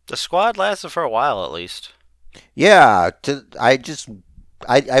 The squad lasted for a while, at least. Yeah, I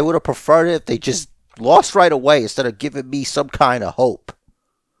would have preferred it if they just lost right away instead of giving me some kind of hope.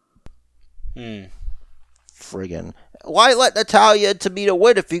 Friggin'. Why let Natalya and Tamina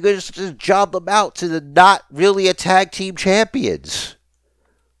win if you could just job them out to the not really a tag team champions?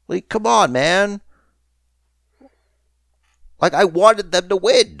 Come on, man. I wanted them to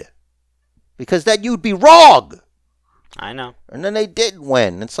win. Because then you'd be wrong. I know. And then they didn't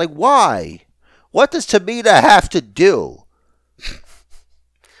win. It's why? What does Tamina have to do?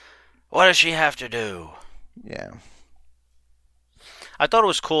 What does she have to do? Yeah. I thought it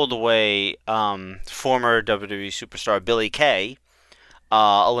was cool the way former WWE superstar Billie Kay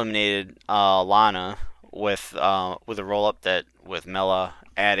eliminated Lana with a roll-up that with Mella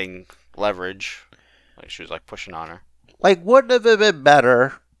adding leverage. She was pushing on her. Wouldn't it have been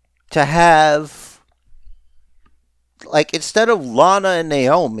better to have... instead of Lana and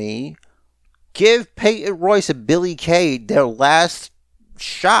Naomi, give Peyton Royce and Billie Kay their last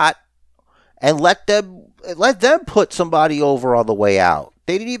shot and let them put somebody over on the way out.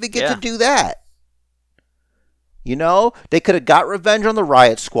 They didn't even get to do that. They could have got revenge on the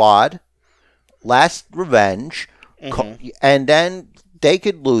Riot Squad, last revenge, and then they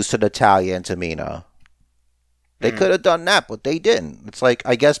could lose to Natalya and Tamina. They could have done that, but they didn't. It's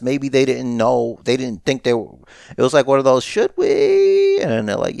I guess maybe they didn't know. They didn't think they were. It was one of those, should we? And then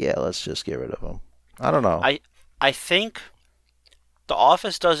they're yeah, let's just get rid of them. I don't know. I think the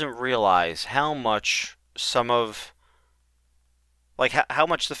Office doesn't realize how much how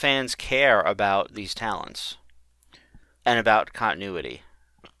much the fans care about these talents and about continuity.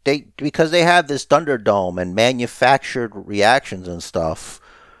 Because they have this Thunderdome and manufactured reactions and stuff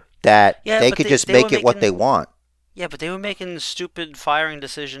that they could just make it what they want. Yeah, but they were making stupid firing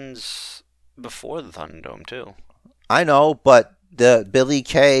decisions before the Thunderdome, too. I know, but the Billie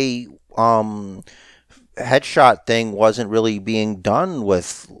Kay headshot thing wasn't really being done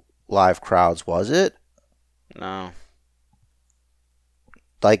with live crowds, was it? No.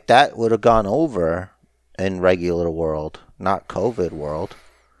 That would have gone over in regular world, not COVID world.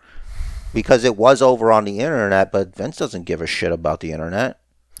 Because it was over on the internet, but Vince doesn't give a shit about the internet.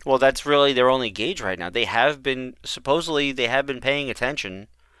 Well, that's really their only gauge right now. Supposedly they have been paying attention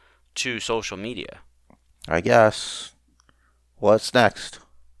to social media. I guess. What's next?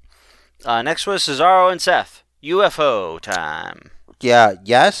 Next was Cesaro and Seth. UFO time. Yeah,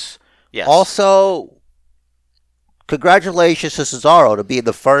 yes. Yes. Also, congratulations to Cesaro to be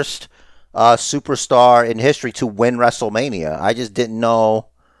the first superstar in history to win WrestleMania. I just didn't know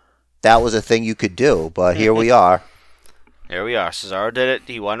that was a thing you could do, but here we are. Here we are. Cesaro did it.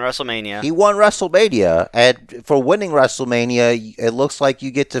 He won WrestleMania. He won WrestleMania, and for winning WrestleMania, it looks like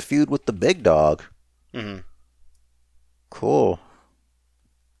you get to feud with the big dog. Mm-hmm. Cool.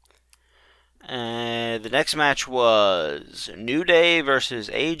 And the next match was New Day versus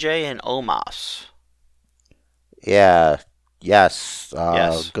AJ and Omos. Yeah. Yes.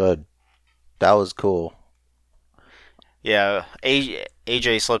 Yes. Good. That was cool. Yeah,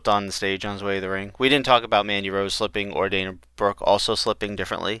 AJ slipped on the stage on his way to the ring. We didn't talk about Mandy Rose slipping or Dana Brooke also slipping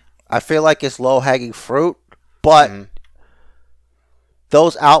differently. I feel like it's low-hanging fruit, but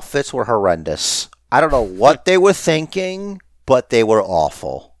those outfits were horrendous. I don't know what they were thinking, but they were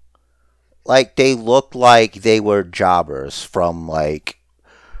awful. Like, they looked like they were jobbers from, like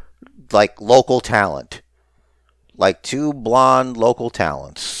local talent. Like, two blonde local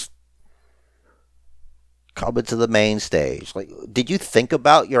talents coming to the main stage. Like, did you think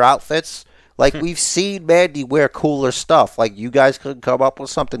about your outfits? Like, we've seen Mandy wear cooler stuff. Like, you guys could come up with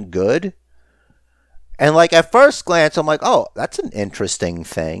something good? And, like, at first glance, I'm like, oh, that's an interesting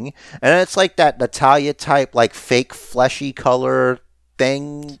thing. And it's like that Natalia type, like, fake fleshy color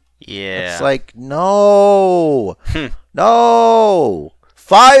thing. Yeah. It's like, no. No.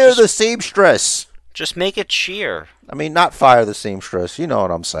 Fire the seamstress. Just make it sheer. I mean, not fire the seamstress. You know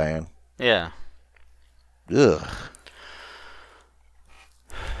what I'm saying. Yeah. Ugh.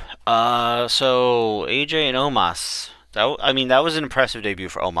 So AJ and Omos. That was an impressive debut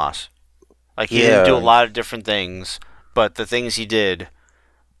for Omos. Like, he didn't do a lot of different things, but the things he did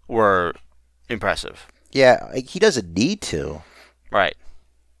were impressive. Yeah, he doesn't need to. Right.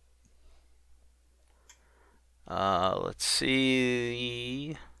 Let's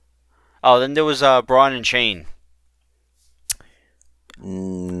see. Oh, then there was Braun and Shane.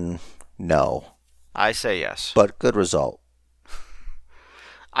 No. I say yes. But good result.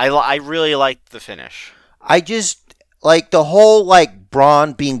 I really liked the finish. I just, like, the whole, like,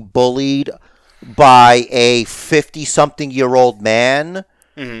 Braun being bullied by a 50-something-year-old man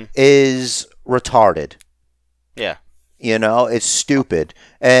is retarded. Yeah. You know, it's stupid.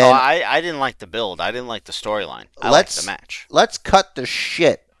 And I didn't like the build. I didn't like the storyline. I liked the match. Let's cut the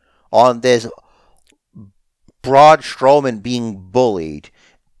shit on this Braun Strowman being bullied,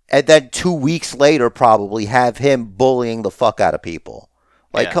 and then 2 weeks later probably have him bullying the fuck out of people.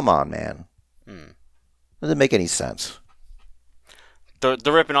 Like, come on, man. Doesn't make any sense. The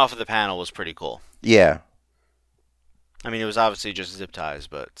ripping off of the panel was pretty cool. Yeah. I mean, it was obviously just zip ties,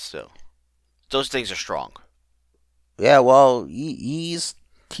 but still. Those things are strong. Yeah, well, he's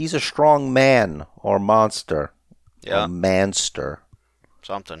a strong man or monster. Yeah. Or manster.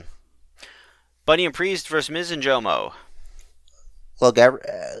 Something. Bunny and Priest versus Miz and Jomo. Look,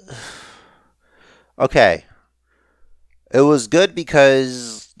 okay. It was good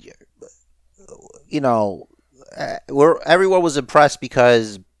because, you know, everyone was impressed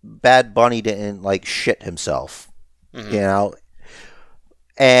because Bad Bunny didn't, like, shit himself. You know?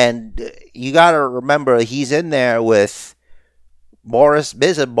 And you got to remember, he's in there with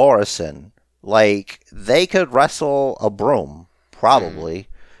Miz and Morrison. Like, they could wrestle a broom, probably.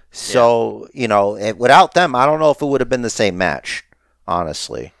 So, you know, without them, I don't know if it would have been the same match,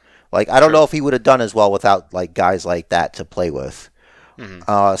 honestly. Like, I don't know if he would have done as well without, like, guys like that to play with.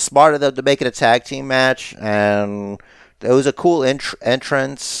 Smart of them to make it a tag team match, and it was a cool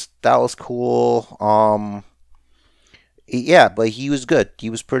entrance. That was cool. Yeah, but he was good. He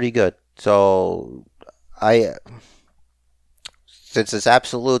was pretty good. So, since it's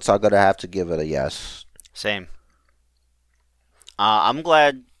absolutes, I'm going to have to give it a yes. Same. I'm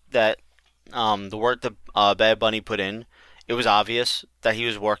glad that the work that Bad Bunny put in, it was obvious that he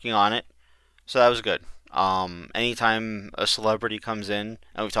was working on it. So that was good. Anytime a celebrity comes in,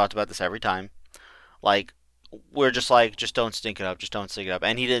 and we've talked about this every time, like, we're just like, just don't stink it up, just don't stink it up.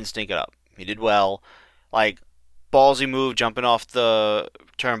 And he didn't stink it up. He did well. Like, ballsy move, jumping off the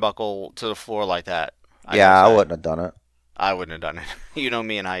turnbuckle to the floor like that. I wouldn't have done it. I wouldn't have done it. You know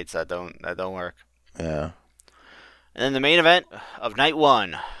me and heights, that don't work. Yeah. And then the main event of night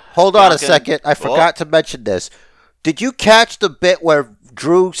one. Hold on a second. I forgot to mention this. Did you catch the bit where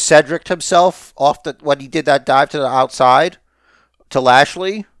Drew Cedric himself when he did that dive to the outside to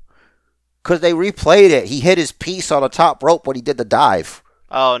Lashley? Because they replayed it. He hit his piece on the top rope when he did the dive.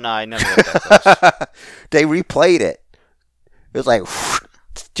 Oh, no, I never looked at this. They replayed it. It was like,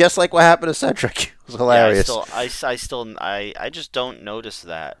 Just like what happened to Cedric. It was hilarious. I just don't notice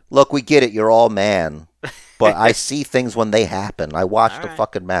that. Look, we get it. You're all man. But I see things when they happen. I watched the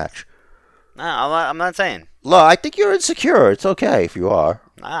fucking match. No, I'm not saying. Look, I think you're insecure. It's okay if you are.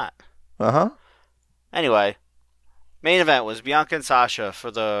 Not. Uh-huh. Anyway, main event was Bianca and Sasha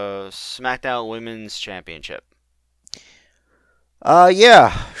for the SmackDown Women's Championship.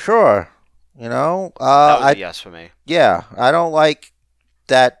 Yeah, sure. You know, that was a yes for me. Yeah, I don't like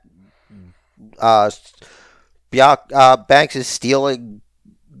that. Banks is stealing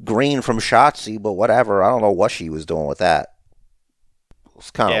green from Shotzi, but whatever. I don't know what she was doing with that. It's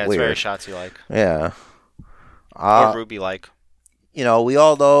kind of weird. Yeah, it's very Shotzi-like. Yeah. Or Ruby-like. You know, we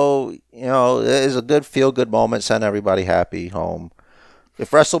all know, you know, it is a good feel-good moment, send everybody happy home.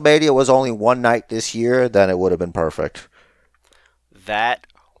 If WrestleMania was only one night this year, then it would have been perfect. That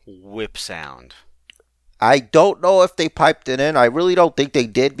whip sound. I don't know if they piped it in. I really don't think they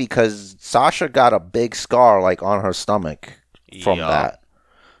did because Sasha got a big scar like on her stomach from that.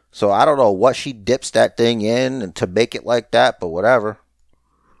 So I don't know what she dips that thing in and to make it like that, but whatever.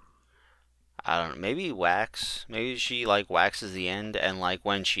 I don't know. Maybe wax. Maybe she like waxes the end and like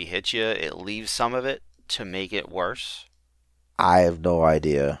when she hits you, it leaves some of it to make it worse. I have no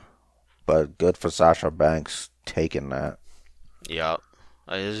idea. But good for Sasha Banks taking that. Yup.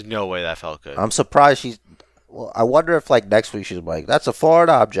 There's no way that felt good. I'm surprised she's... Well, I wonder if, like, next week she's like, that's a foreign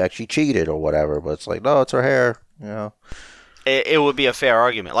object. She cheated or whatever. But it's like, no, it's her hair. You know? It would be a fair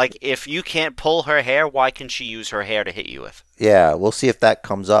argument. Like, if you can't pull her hair, why can she use her hair to hit you with? Yeah, we'll see if that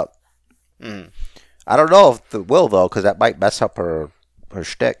comes up. Mm. I don't know if it will, though, because that might mess up her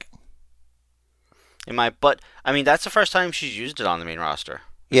shtick. It might, but, I mean, that's the first time she's used it on the main roster.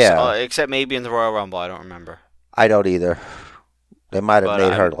 Yeah. So, except maybe in the Royal Rumble. I don't remember. I don't either. They might have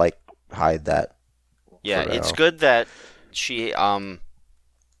made her, like, hide that. Yeah, it's good that she,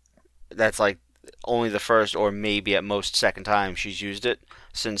 that's, like, only the first or maybe at most second time she's used it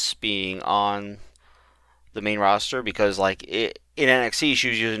since being on the main roster because, like, in NXT, she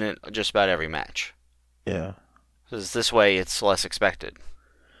was using it just about every match. Yeah. Because this way, it's less expected.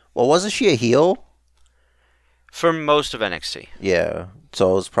 Well, wasn't she a heel? For most of NXT. Yeah.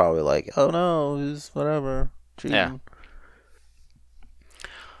 So it was probably like, oh, no, it's whatever. Cheating. Yeah.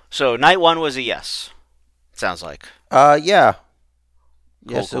 So, night one was a yes. Sounds like. Yeah.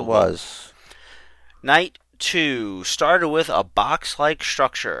 Cool, Yes, cool, it was. Night two started with a box-like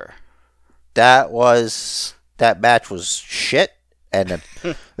structure. That match was shit, and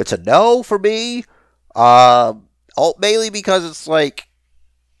it's a no for me. Mainly because it's like,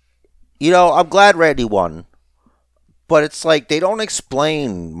 you know, I'm glad Randy won, but it's like they don't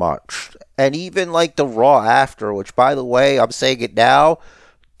explain much, and even like the Raw after, which by the way, I'm saying it now.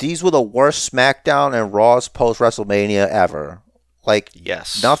 These were the worst SmackDown and Raw's post-WrestleMania ever. Like,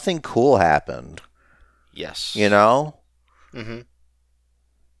 yes, nothing cool happened. Yes. You know? Mm-hmm.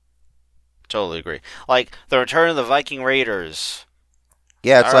 Totally agree. Like, the return of the Viking Raiders.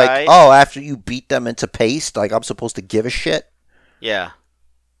 Yeah, it's like, right. Oh, after you beat them into paste, like, I'm supposed to give a shit? Yeah.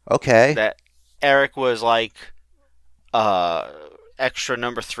 Okay. That Eric was, like, extra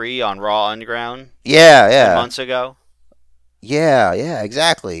number 3 on Raw Underground. Yeah. Months ago. Yeah,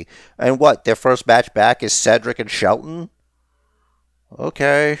 exactly. And what, their first match back is Cedric and Shelton?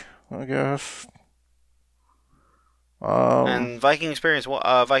 Okay, I guess. And Viking Raiders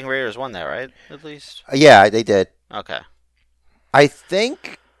won that, right? At least? Yeah, they did. Okay. I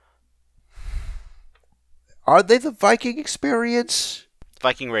think... Are they the Viking Experience?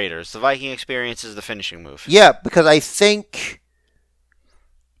 Viking Raiders. The Viking Experience is the finishing move. Yeah, because I think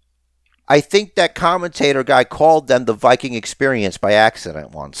that commentator guy called them the Viking Experience by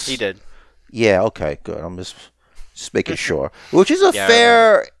accident once. He did. Yeah, okay, good. I'm just making sure. Which is a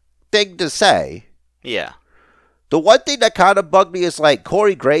fair thing to say. Yeah. The one thing that kind of bugged me is, like,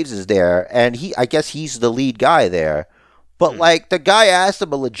 Corey Graves is there, and I guess he's the lead guy there. But, like, the guy asked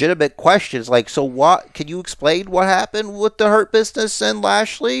him a legitimate question. It's like, so what? Can you explain what happened with the Hurt Business and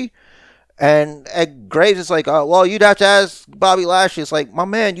Lashley? And Graves is like, oh, well, you'd have to ask Bobby Lashley. It's like, my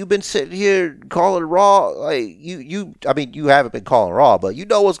man, you've been sitting here calling Raw. Like, you haven't been calling Raw, but you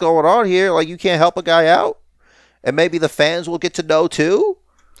know what's going on here. Like, you can't help a guy out? And maybe the fans will get to know, too?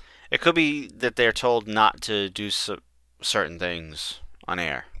 It could be that they're told not to do certain things on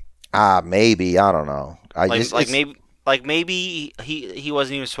air. Maybe. I don't know. Maybe he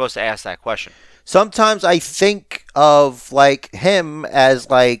wasn't even supposed to ask that question. Sometimes I think of, like, him as,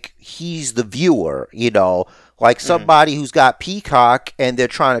 like, he's the viewer, you know? Like somebody who's got Peacock and they're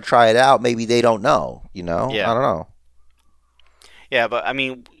trying to try it out. Maybe they don't know, you know? Yeah. I don't know. Yeah, but, I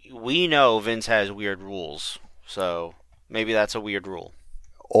mean, we know Vince has weird rules. So maybe that's a weird rule.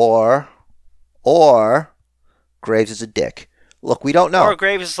 or Graves is a dick. Look, we don't know. Or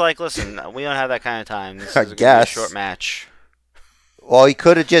Graves is like, listen, we don't have that kind of time. This I is going to be a guess. short match. Well, he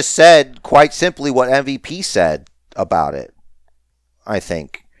could have just said quite simply what MVP said about it. I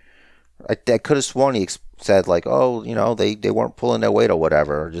think. I could have sworn he said like, oh, they weren't pulling their weight or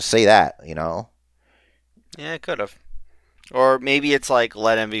whatever. Just say that, Yeah, it could have. Or maybe it's like,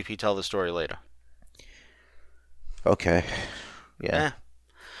 let MVP tell the story later. Okay. Yeah.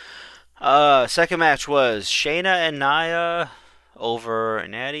 Second match was Shayna and Nia over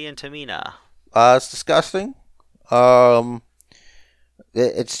Natty and Tamina. It's disgusting.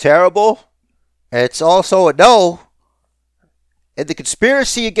 It's terrible. It's also a no. And the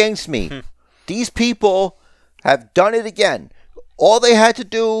conspiracy against me. These people have done it again. All they had to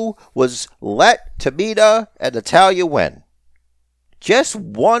do was let Tamina and Natalya win. Just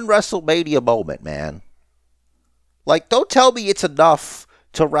one WrestleMania moment, man. Like, don't tell me it's enough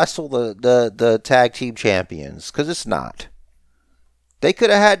to wrestle the tag team champions, because it's not. They could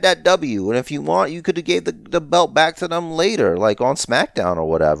have had that W, and if you want, you could have gave the belt back to them later, like on SmackDown or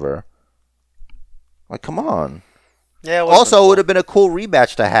whatever. Like, come on. Yeah. Also, it would have been a cool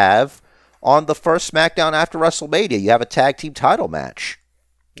rematch to have on the first SmackDown after WrestleMania. You have a tag team title match.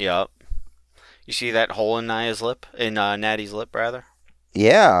 Yep. You see that hole in Nia's lip? In Natty's lip, rather?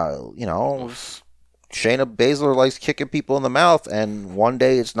 Yeah, Shayna Baszler likes kicking people in the mouth, and one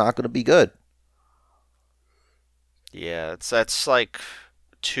day it's not going to be good. Yeah, that's like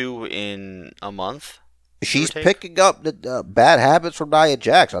 2 in a month. She's picking up the bad habits from Nia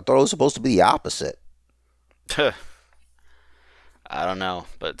Jax. I thought it was supposed to be the opposite. I don't know,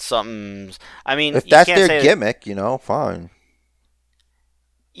 but something's... I mean, if that's their gimmick, fine.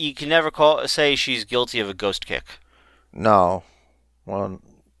 You can never say she's guilty of a ghost kick. No. Well,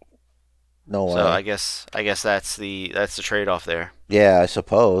 no way. So I guess that's the trade-off there. Yeah, I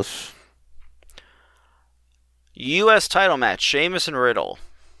suppose. U.S. title match: Sheamus and Riddle.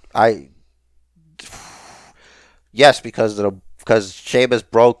 Yes, because Sheamus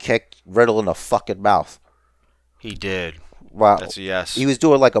kicked Riddle in the fucking mouth. He did. Wow. That's a yes. He was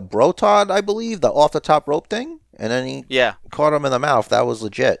doing like a Broton, I believe, the off the top rope thing, and then he caught him in the mouth. That was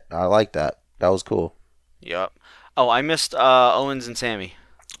legit. I like that. That was cool. Yep. Oh, I missed Owens and Sammy.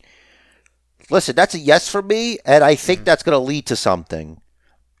 Listen, that's a yes for me, and I think that's going to lead to something.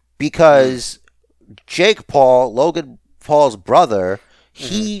 Because Jake Paul, Logan Paul's brother,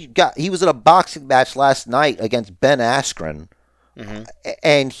 he was in a boxing match last night against Ben Askren,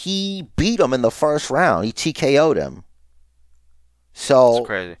 and he beat him in the first round. He TKO'd him. So that's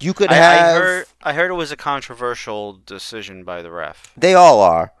crazy. You could have... I heard it was a controversial decision by the ref. They all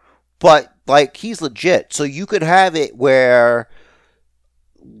are. But, he's legit. So you could have it where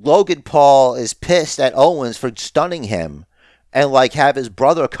Logan Paul is pissed at Owens for stunning him and, have his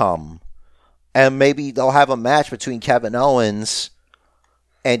brother come. And maybe they'll have a match between Kevin Owens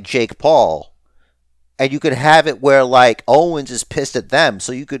and Jake Paul. And you could have it where, Owens is pissed at them.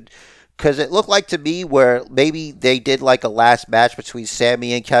 So you could... Because it looked like to me where maybe they did, a last match between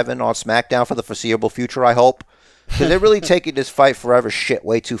Sammy and Kevin on SmackDown for the foreseeable future, I hope. Because they're really taking this fight forever shit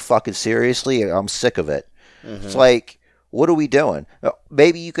way too fucking seriously. I'm sick of it. It's what are we doing?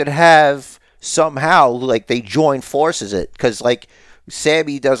 Maybe you could have somehow, they join forces it. Because,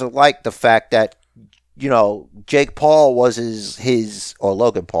 Sammy doesn't like the fact that, Jake Paul was his or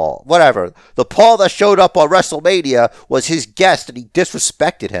Logan Paul, whatever. The Paul that showed up on WrestleMania was his guest and he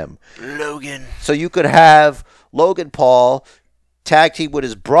disrespected him. Logan. So you could have Logan Paul tag team with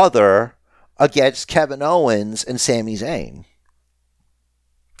his brother against Kevin Owens and Sami Zayn.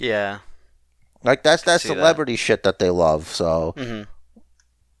 Yeah. That's celebrity shit that they love. So, I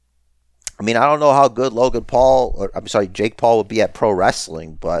mean, I don't know how good Jake Paul would be at pro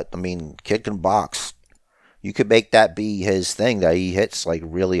wrestling, but I mean, kid can box. You could make that be his thing that he hits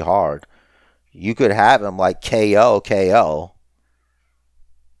really hard. You could have him KO.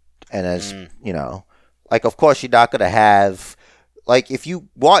 And as, of course you're not going to have, if you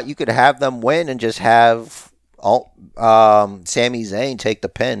want, you could have them win and just have Sami Zayn take the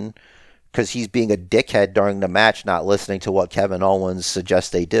pin because he's being a dickhead during the match, not listening to what Kevin Owens suggests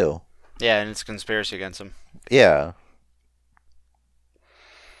they do. Yeah, and it's a conspiracy against him. Yeah.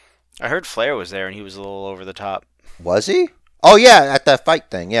 I heard Flair was there and he was a little over the top. Was he? Oh, yeah, at that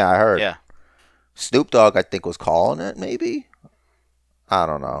fight thing. Yeah, I heard. Yeah. Snoop Dogg, I think, was calling it, maybe? I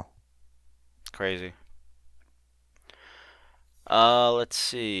don't know. Crazy. Let's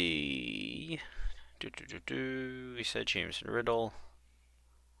see. We said James and Riddle.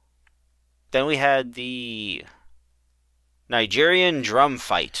 Then we had the Nigerian drum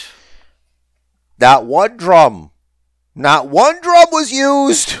fight. That one drum. Not one drum was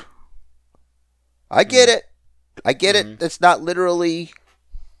used. I get it. I get it. It's not literally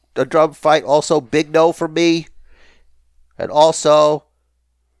a drum fight. Also, big no for me. And also,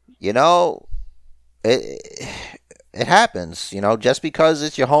 you know, it happens. You know, just because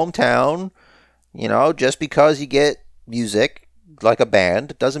it's your hometown, you know, just because you get music like a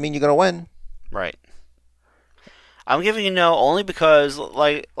band, doesn't mean you're gonna win. Right. I'm giving a no only because,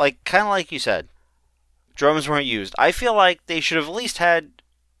 like kind of like you said, drums weren't used. I feel like they should have at least had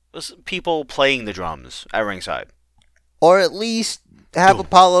people playing the drums at ringside. Or at least have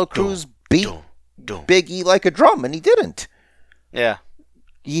Apollo Crews beat Big E like a drum, and he didn't. Yeah.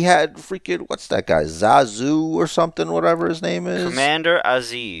 He had freaking, what's that guy, Zazu or something, whatever his name is? Commander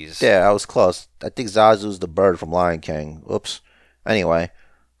Aziz. Yeah, I was close. I think Zazu's the bird from Lion King. Oops. Anyway,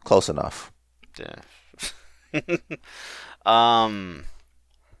 close enough. Yeah.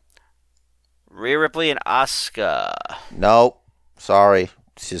 Rhea Ripley and Asuka. Nope. Sorry.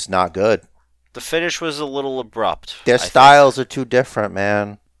 It's just not good. The finish was a little abrupt. Their styles are too different,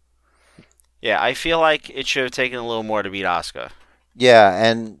 man. Yeah, I feel like it should have taken a little more to beat Asuka. Yeah,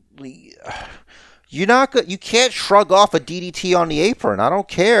 and you can't shrug off a DDT on the apron. I don't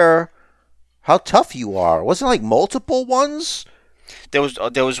care how tough you are. Wasn't it like multiple ones? There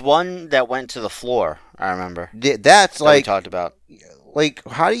was one that went to the floor, I remember. That's that like we talked about. Like,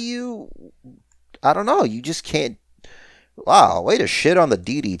 how do you? I don't know. You just can't. Wow, way to shit on the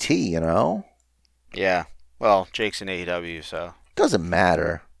DDT. You know. Yeah. Well, Jake's in AEW, so doesn't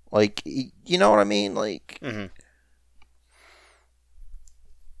matter. Like, you know what I mean? Like, I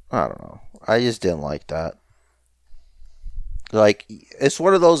don't know. I just didn't like that. Like, it's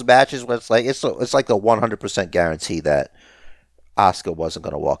one of those matches where it's like the 100% guarantee that Asuka wasn't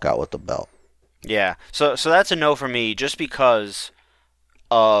going to walk out with the belt. Yeah. So that's a no for me, just because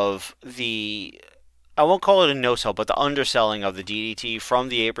of the, I won't call it a no-sell, but the underselling of the DDT from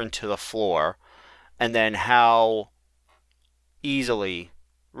the apron to the floor, and then how easily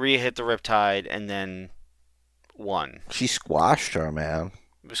Rhea hit the Riptide and then won. She squashed her, man.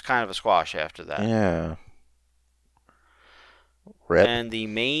 It was kind of a squash after that. Yeah. Rip. And the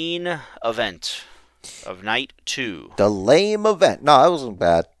main event of night 2. The lame event. No, that wasn't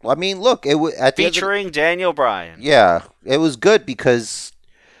bad. I mean, look, it was featuring Daniel Bryan. Yeah, it was good because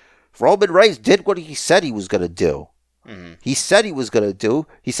Roman Reigns did what he said he was going to do. He said he was going to do.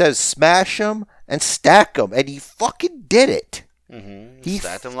 He said smash him and stack him, and he fucking did it. He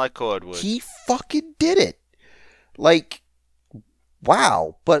stacked him like cordwood. He fucking did it. Like,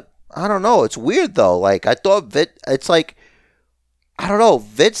 wow. But I don't know. It's weird though. Like, I thought it's like, I don't know.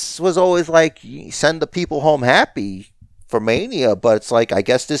 Vince was always like, send the people home happy for Mania, but it's like, I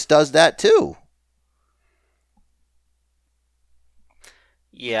guess this does that too.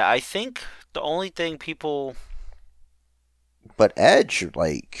 Yeah, I think the only thing people... But Edge,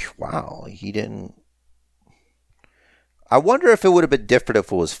 like, wow, he didn't... I wonder if it would have been different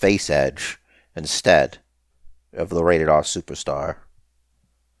if it was face Edge instead of the Rated R Superstar.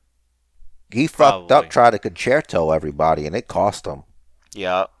 He fucked up trying to concerto everybody, and it cost him.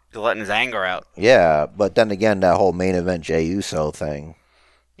 Yeah, letting his anger out. Yeah, but then again, that whole main event Jey Uso thing.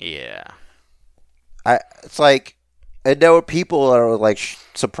 Yeah. It's like, and there were people that were like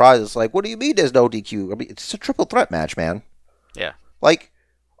surprised. It's like, what do you mean there's no DQ? I mean, it's a triple threat match, man. Yeah. Like,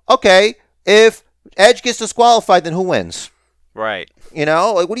 okay, if Edge gets disqualified, then who wins? Right. You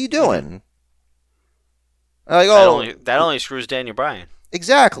know, like, what are you doing? Like, that only screws Daniel Bryan.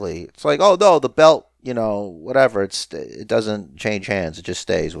 Exactly. It's like, oh no, the belt, you know, whatever. It doesn't change hands. It just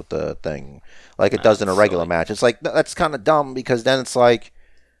stays with the thing, like it does in a regular match. It's like, that's kind of dumb because then it's like,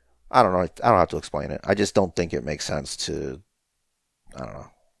 I don't know. I don't have to explain it. I just don't think it makes sense to. I don't know.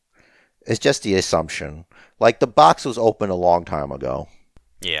 It's just the assumption. Like, the box was open a long time ago.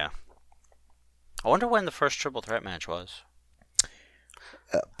 Yeah. I wonder when the first triple threat match was.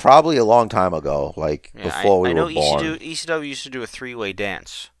 Probably a long time ago, like before we were born. I know ECW used to do a 3-way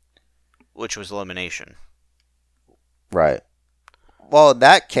dance, which was elimination. Right. Well, in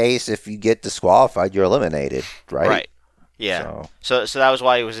that case, if you get disqualified, you're eliminated, right? Right. Yeah. So that was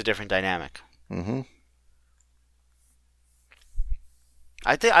why it was a different dynamic. Mm-hmm.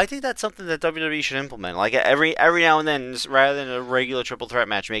 I think that's something that WWE should implement. Like, every now and then, rather than a regular triple threat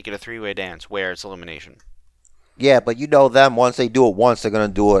match, make it a 3-way dance where it's elimination. Yeah, but you know them, once they do it once, they're going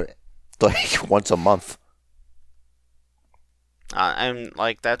to do it like once a month. And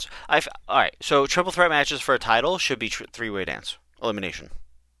like that's all right. So triple threat matches for a title should be 3-way dance elimination.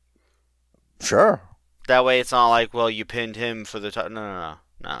 Sure. That way, it's not like, well, you pinned him for the title. No.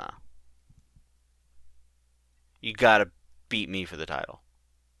 You gotta beat me for the title,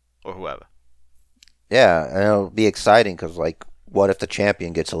 or whoever. Yeah, and it'll be exciting because, like, what if the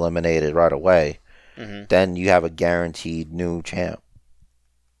champion gets eliminated right away? Mm-hmm. Then you have a guaranteed new champ.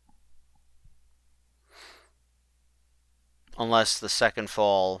 Unless the second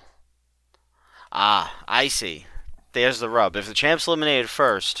fall. Ah, I see. There's the rub. If the champ's eliminated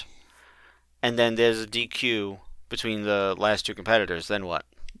first, and then there's a DQ between the last two competitors, then what?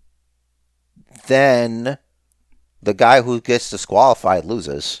 Then the guy who gets disqualified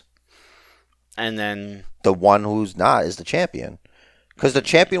loses. And then The one who's not is the champion. Because the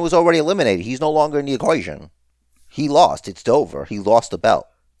champion was already eliminated. He's no longer in the equation. He lost. It's over. He lost the belt.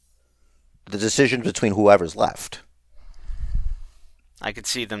 The decision's between whoever's left. I could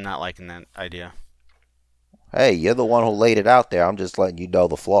see them not liking that idea. Hey, you're the one who laid it out there. I'm just letting you know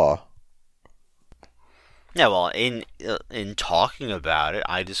the flaw. Yeah, well, in talking about it,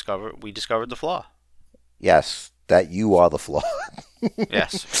 we discovered the flaw. Yes, that you are the flaw.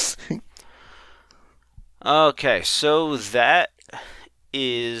 Yes. Okay, so that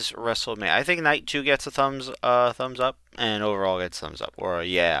is WrestleMania. I think Night 2 gets a thumbs up, and overall gets thumbs up. Or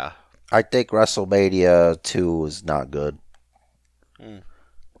yeah. I think WrestleMania 2 is not good. Mm.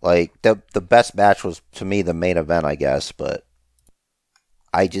 Like, the best match was, to me, the main event, I guess, but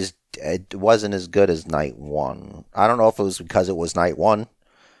it wasn't as good as Night 1. I don't know if it was because it was Night 1,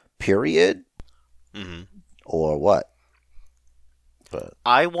 period, Mm-hmm. or what. But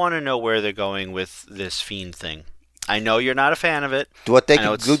I want to know where they're going with this Fiend thing. I know you're not a fan of it. what they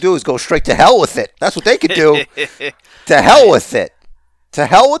could do is go straight to hell with it. That's what they could do. To hell with it. To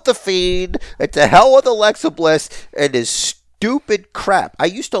hell with the Fiend, and to hell with Alexa Bliss, and this stupid crap. I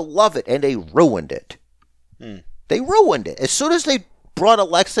used to love it, and they ruined it. They ruined it. As soon as they brought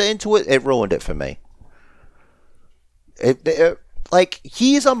Alexa into it, it ruined it for me. Like,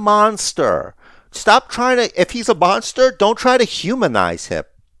 he's a monster. Stop trying to... If he's a monster, don't try to humanize him.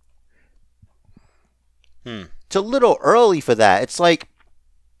 It's a little early for that. It's like...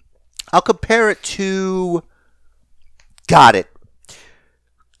 I'll compare it to... Got it.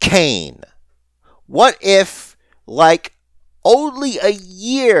 Kane. What if, like, only a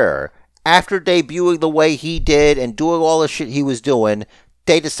year after debuting the way he did and doing all the shit he was doing,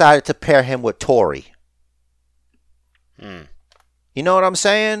 they decided to pair him with Tori? You know what I'm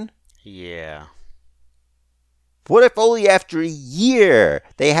saying? Yeah. What if only after a year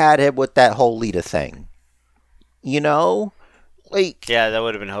they had him with that whole Lita thing? You know? Like... Yeah, that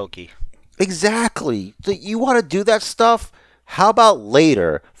would have been hokey. Exactly. You want to do that stuff? How about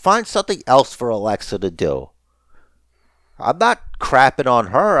later? Find something else for Alexa to do. I'm not crapping on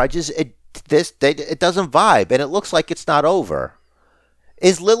her. It doesn't vibe, and it looks like it's not over.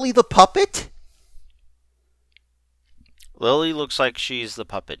 Is Lily the puppet? Lily looks like she's the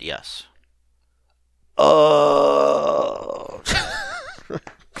puppet, yes. All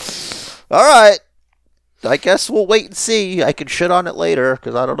right. I guess we'll wait and see. I can shit on it later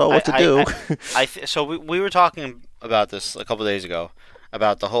because I don't know what to do. So we were talking about this a couple days ago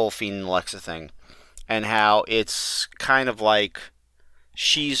about the whole Fiend and Alexa thing and how it's kind of like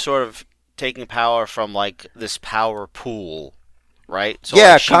she's sort of taking power from like this power pool, right? So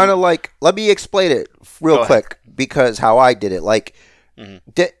yeah, like kind of like. Let me explain it real quick because how I did it. Like in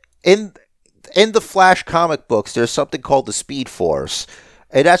the Flash comic books, there's something called the Speed Force,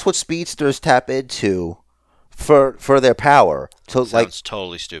 and that's what speedsters tap into for their power. So sounds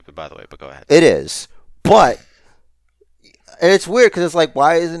totally stupid, by the way, but go ahead. It is, but and it's weird because it's like,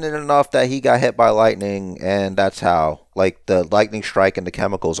 why isn't it enough that he got hit by lightning and that's how, like, the lightning strike and the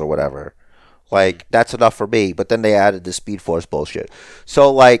chemicals or whatever, like that's enough for me. But then they added the Speed Force bullshit.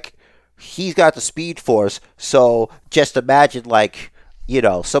 So like, he's got the Speed Force. So just imagine, like, you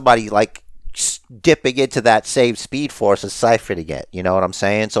know, somebody like dipping into that same Speed Force and siphoning it. You know what I'm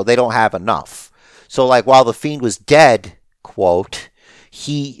saying? So they don't have enough. So, like, while the Fiend was dead, quote,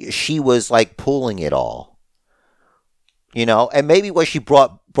 she was, like, pulling it all. You know? And maybe when she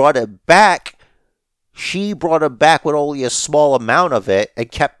brought it back, she brought it back with only a small amount of it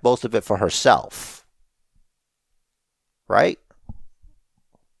and kept most of it for herself. Right?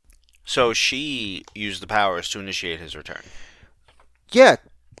 So she used the powers to initiate his return. Yeah,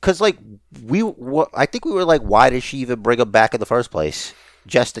 because, like, I think we were like, why did she even bring him back in the first place?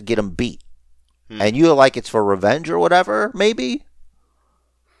 Just to get him beat. And you're like, it's for revenge or whatever, maybe?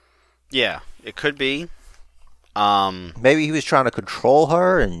 Yeah, it could be. Maybe he was trying to control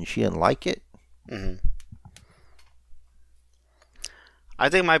her and she didn't like it. I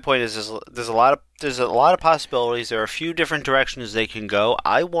think my point is there's a lot of possibilities. There are a few different directions they can go.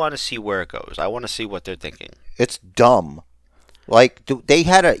 I want to see where it goes. I want to see what they're thinking. It's dumb. Like, they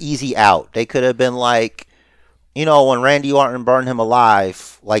had an easy out. They could have been like, you know, when Randy Orton burned him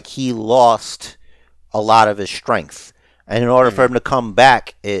alive, like, he lost a lot of his strength. And in order for him to come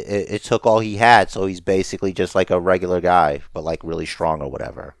back, it took all he had, so he's basically just like a regular guy, but like really strong or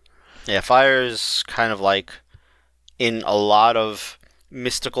whatever. Yeah, fire's kind of like, in a lot of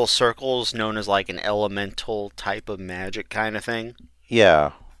mystical circles, known as like an elemental type of magic kind of thing.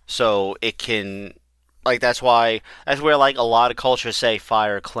 Yeah. So it can, like, that's where like a lot of cultures say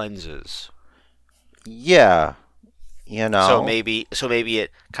fire cleanses. Yeah. You know. So maybe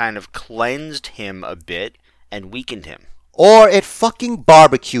it kind of cleansed him a bit and weakened him. Or it fucking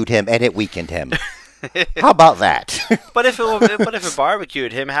barbecued him and it weakened him. How about that? But if it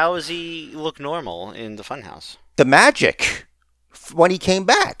barbecued him, how does he look normal in the funhouse? The magic. When he came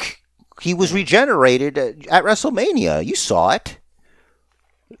back, he was regenerated at WrestleMania. You saw it.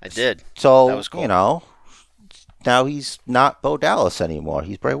 I did. So, that was cool. You know, now he's not Bo Dallas anymore.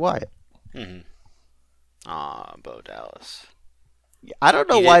 He's Bray Wyatt. Mm-hmm. Ah, Bo Dallas. I don't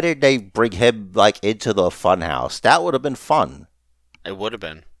know why did they bring him like into the funhouse. That would have been fun. It would have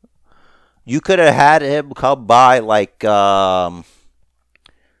been. You could have had him come by like one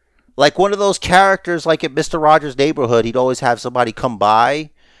of those characters like in Mr. Rogers' Neighborhood. He'd always have somebody come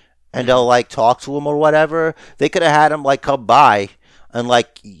by and they'll like talk to him or whatever. They could have had him like come by and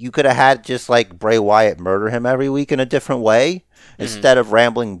like you could have had just like Bray Wyatt murder him every week in a different way. Instead of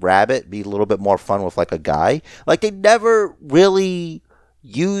Rambling Rabbit, be a little bit more fun with like a guy. Like they never really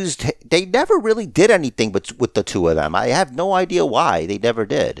did anything with the two of them. I have no idea why they never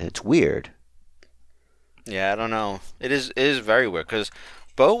did. It's weird. Yeah, I don't know. It is very weird because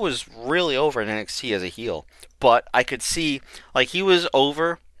Bo was really over in NXT as a heel, but I could see like he was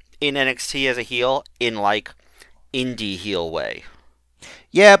over in NXT as a heel in like indie heel way.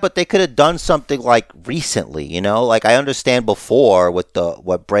 Yeah, but they could have done something like recently, you know? Like I understand before with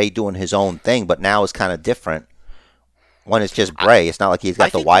what Bray doing his own thing, but now it's kind of different. When it's just Bray, it's not like he's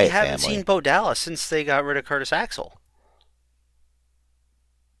got the Wyatt family. I haven't seen Bo Dallas since they got rid of Curtis Axel.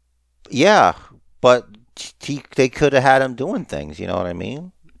 Yeah, but they could have had him doing things, you know what I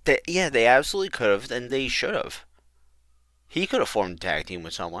mean? They absolutely could have, and they should have. He could have formed a tag team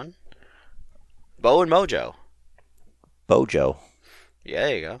with someone. Bo and Mojo. Bojo. Yeah,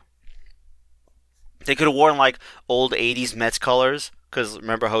 there you go. They could have worn like old 80s Mets colors, because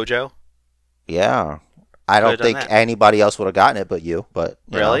remember Hojo? Yeah. I don't think anybody else would have gotten it but you. But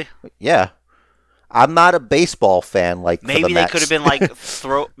really? Know. Yeah. I'm not a baseball fan like maybe for the they Mets. Could have been like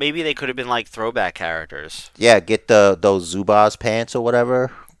maybe they could have been like throwback characters. Yeah, get those Zubaz pants or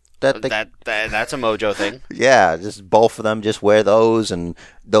whatever. That's a Mojo thing. Yeah, just both of them just wear those and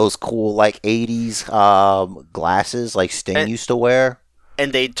those cool like 80s glasses like Sting used to wear.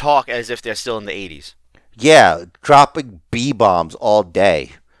 And they talk as if they're still in the 80s. Yeah, dropping B-bombs all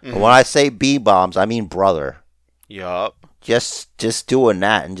day. Mm-hmm. And when I say B-bombs, I mean brother. Yup. Just doing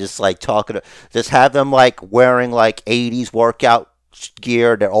that and just like just have them like wearing like 80s workout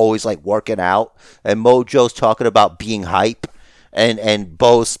gear. They're always like working out. And Mojo's talking about being hype. And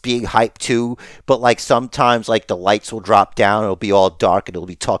Bo's being hyped too, but like sometimes like the lights will drop down, it'll be all dark, and it'll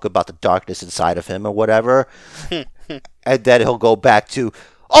be talking about the darkness inside of him or whatever, and then he'll go back to,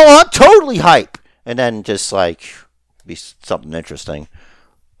 oh, I'm totally hype, and then just like be something interesting,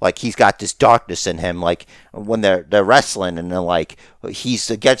 like he's got this darkness in him, like when they're wrestling and then like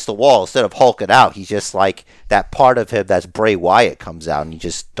he's against the wall instead of hulking out, he's just like that part of him that's Bray Wyatt comes out and he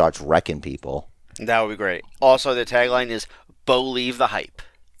just starts wrecking people. That would be great. Also, the tagline is Believe the hype.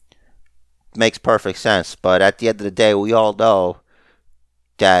 Makes perfect sense, but at the end of the day, we all know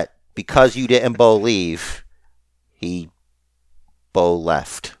that because you didn't believe, Bo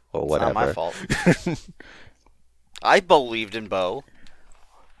left or whatever. It's not my fault. I believed in Bo.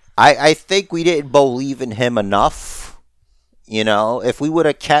 I think we didn't believe in him enough. You know, if we would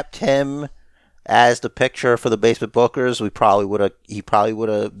have kept him as the picture for the Basement Bookers, he probably would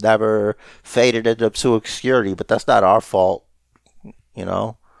have never faded into obscurity, but that's not our fault. You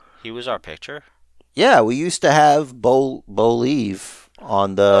know, he was our picture. Yeah, we used to have Bo leave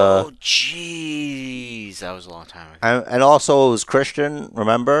on the. Oh, jeez, that was a long time ago. And also, it was Christian.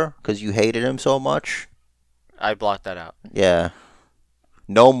 Remember, because you hated him so much. I blocked that out. Yeah,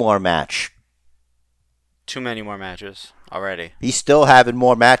 no more match. Too many more matches already. He's still having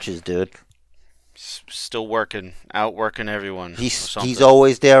more matches, dude. Still outworking everyone. He's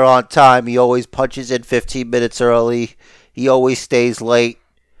always there on time. He always punches in 15 minutes early. He always stays late.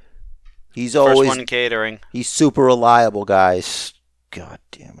 He's First always one in catering. He's super reliable, guys. God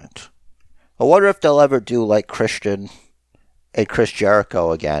damn it! I wonder if they'll ever do like Christian and Chris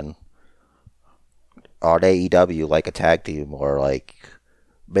Jericho again on AEW, like a tag team, or like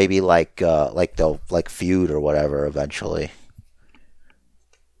maybe like they'll like feud or whatever eventually.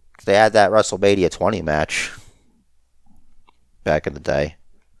 they had that WrestleMania 20 match back in the day.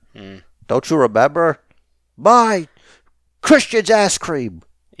 Don't you remember? My Christian's ass cream.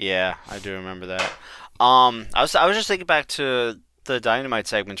 Yeah, I do remember that. I was just thinking back to the Dynamite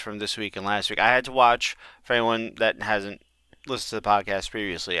segments from this week and last week. I had to watch, for anyone that hasn't listened to the podcast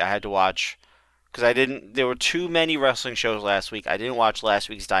previously, I had to watch, because there were too many wrestling shows last week. I didn't watch last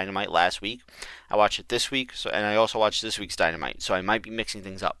week's Dynamite last week. I watched it this week, and I also watched this week's Dynamite, so I might be mixing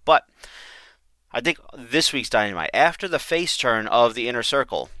things up. But I think this week's Dynamite, after the face turn of the Inner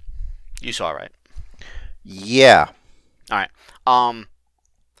Circle, you saw, right? Yeah. All right.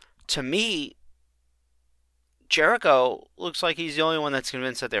 To me, Jericho looks like he's the only one that's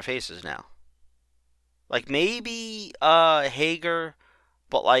convinced that they're faces now. Like, maybe Hager,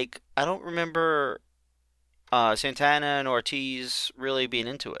 but, like, I don't remember Santana and Ortiz really being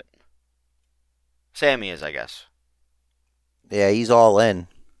into it. Sammy is, I guess. Yeah, he's all in.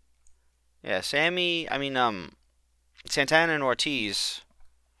 Yeah, Santana and Ortiz,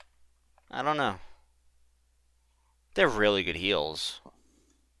 I don't know. They're really good heels.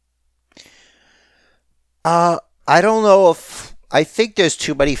 I don't know if... I think there's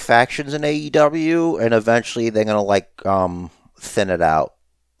too many factions in AEW, and eventually they're gonna, thin it out,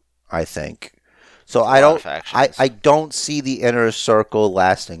 I think. So I don't see the Inner Circle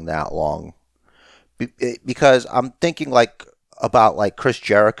lasting that long. Because I'm thinking, about, Chris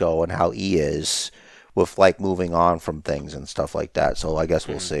Jericho and how he is with, moving on from things and stuff like that. So I guess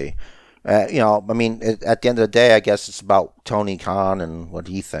we'll see. At the end of the day, I guess it's about Tony Khan and what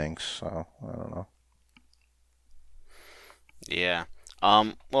he thinks. So, I don't know. Yeah.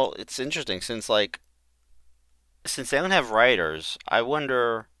 Well, it's interesting since they don't have writers, I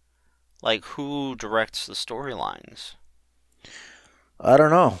wonder, who directs the storylines? I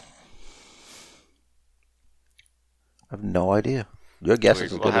don't know. I have no idea. Your guess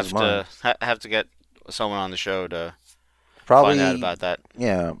is as good as mine. Have to get someone on the show to probably find out about that.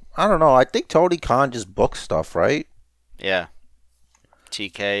 Yeah. I don't know. I think Tony Khan just books stuff, right? Yeah.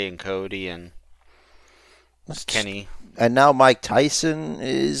 TK and Cody and Kenny. And now Mike Tyson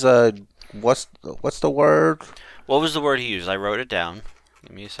is what's the word? What was the word he used? I wrote it down.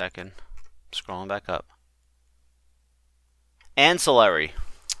 Give me a second. Scrolling back up. Ancillary.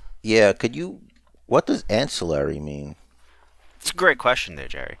 Yeah, what does ancillary mean? It's a great question there,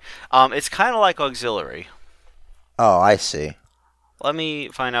 Jerry. It's kind of like auxiliary. Oh, I see. Let me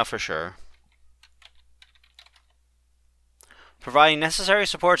find out for sure. Providing necessary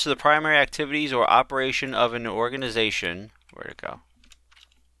support to the primary activities or operation of an organization. Where'd it go?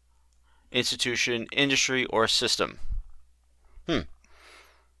 Institution, industry, or system.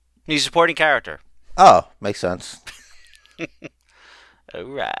 He's a supporting character. Oh, makes sense.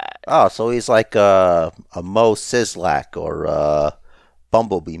 Alright. Oh, so he's like a Mo Sislak or a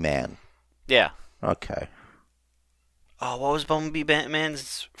Bumblebee Man. Yeah. Okay. Oh, what was Bumblebee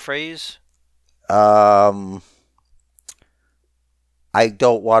Man's phrase? I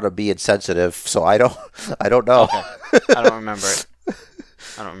don't want to be insensitive, so I don't know. Okay. I don't remember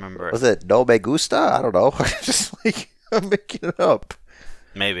it. Was it No Me Gusta? I don't know. I'm making it up.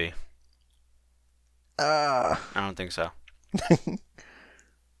 Maybe. I don't think so.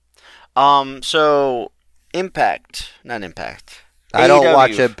 So Impact, not Impact. I don't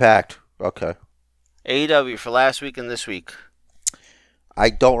watch Impact. Okay. AEW for last week and this week.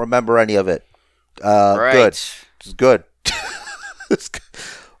 I don't remember any of it. Right. Good. It's good.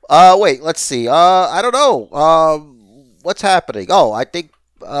 Wait, let's see. I don't know. What's happening? Oh, I think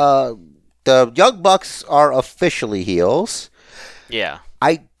the Young Bucks are officially heels. Yeah.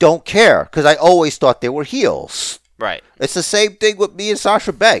 I don't care because I always thought they were heels. Right. It's the same thing with me and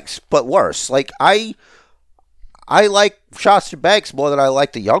Sasha Banks, but worse. I like Sasha Banks more than I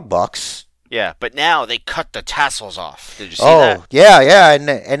like the Young Bucks. Yeah, but now they cut the tassels off. Did you see that? Oh, yeah, and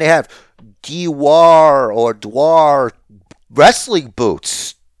they have Dwar wrestling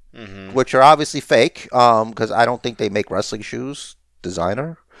boots, which are obviously fake, because I don't think they make wrestling shoes.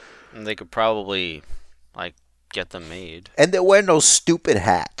 Designer. And they could probably, get them made. And they're wearing those stupid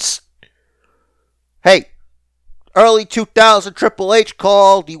hats. Hey, early 2000 Triple H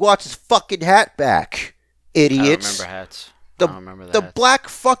called. He wants his fucking hat back. Idiots. I don't remember hats. I don't remember that. The black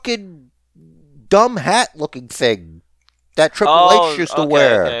fucking dumb hat looking thing that Triple H used to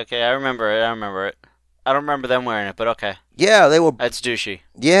wear. Okay. I remember it. I don't remember them wearing it, but okay. Yeah, they were. That's douchey.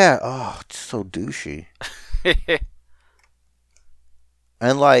 Yeah. Oh, it's so douchey.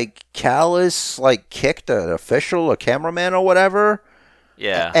 And Callis kicked an official, a cameraman or whatever.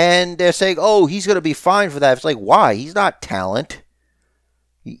 Yeah. And they're saying, oh, he's going to be fine for that. It's like, why? He's not talent.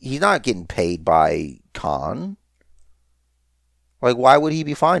 He's not getting paid by Khan. Like, why would he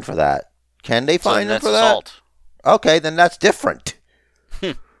be fined for that? Can they So then fine him that's for that? assault. Okay, then that's different.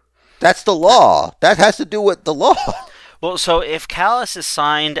 That's the law. That has to do with the law. Well, so if Callis is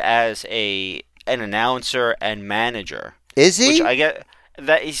signed as an announcer and manager, Is he? which I get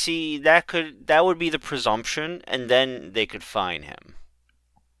that you see that would be the presumption, and then they could fine him.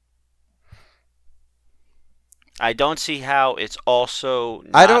 I don't see how it's also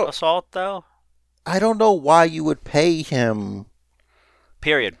not assault though. I don't know why you would pay him.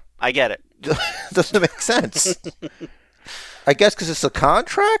 Period. I get it. Doesn't make sense. I guess because it's a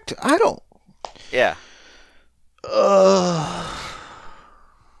contract? I don't. Yeah.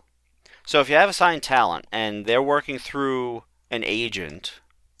 So if you have assigned talent and they're working through an agent,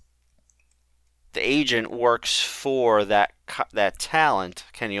 the agent works for that talent,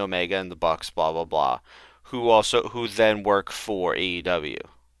 Kenny Omega and the Bucks, blah blah blah, who then work for AEW.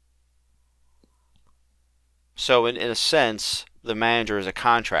 So in a sense, the manager is a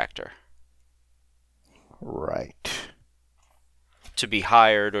contractor. Right. To be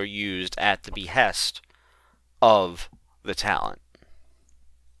hired or used at the behest of the talent.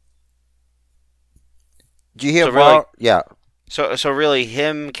 Do you hear? So really, yeah. So really,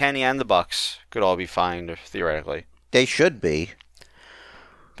 him, Kenny, and the Bucks could all be fined theoretically. They should be.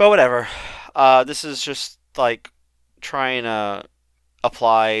 But whatever. This is just like trying to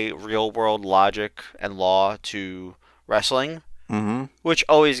apply real world logic and law to wrestling, which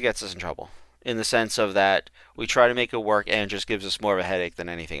always gets us in trouble. In the sense of that we try to make it work and it just gives us more of a headache than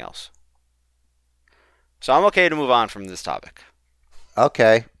anything else. So I'm okay to move on from this topic.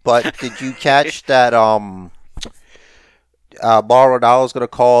 Okay, but did you catch that Mauro Ronaldo is going to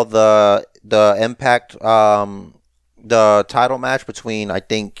call the Impact the title match between, I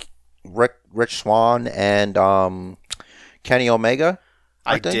think, Rich Swann and Kenny Omega?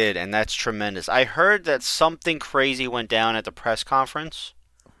 I did, and that's tremendous. I heard that something crazy went down at the press conference.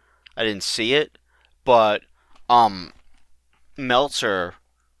 I didn't see it, but Meltzer,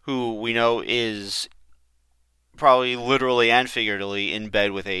 who we know is probably literally and figuratively in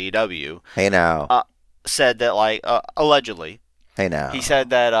bed with AEW. Hey now. Said that, allegedly. Hey now. He said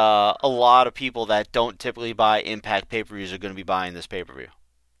that a lot of people that don't typically buy Impact pay-per-views are going to be buying this pay-per-view.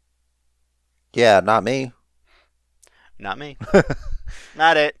 Yeah, not me. Not me.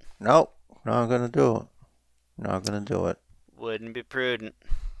 Not it. Nope. Not going to do it. Not going to do it. Wouldn't be prudent.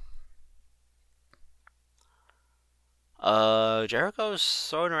 Jericho's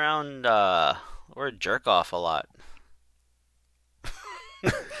throwing around word jerk off a lot.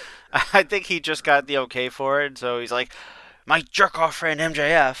 I think he just got the okay for it, so he's like, my jerk off friend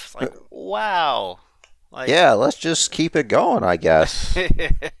MJF. It's like, wow. Like, yeah, let's just keep it going, I guess.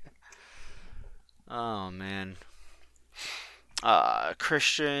 Oh man.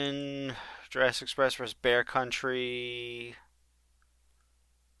 Christian, Jurassic Express vs. Bear Country.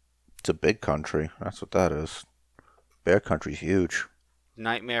 It's a big country. That's what that is. Bear Country's huge.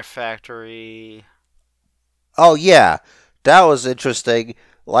 Nightmare Factory. Oh yeah, that was interesting.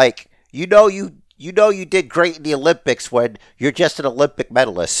 Like, you did great in the Olympics when you're just an Olympic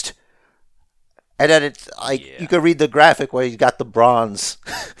medalist. And then it's like, you can read the graphic where he's got the bronze.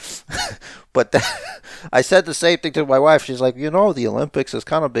 But I said the same thing to my wife. She's like, the Olympics is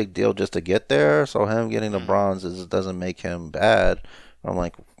kind of a big deal just to get there. So him getting the bronze doesn't make him bad. I'm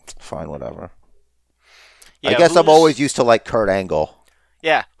like, fine, whatever. Yeah, I guess I'm always used to like Kurt Angle.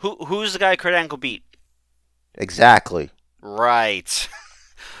 Yeah, who's the guy Kurt Angle beat? Exactly. Right.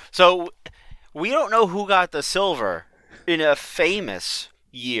 So we don't know who got the silver in a famous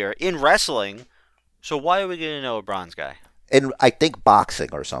year in wrestling. So why are we going to know a bronze guy? In, I think, boxing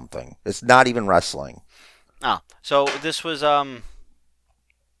or something. It's not even wrestling. Oh, so this was not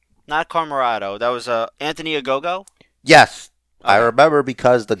Camarado. That was Anthony Ogogo? Yes. Okay. I remember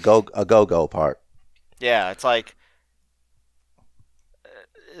because the go part. Yeah, it's like,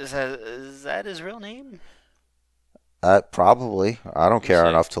 is that his real name? Probably. I don't care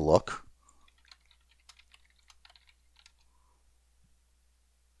enough to look.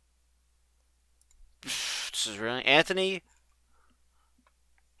 This is really Anthony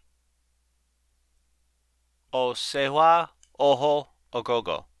Osewa Ojo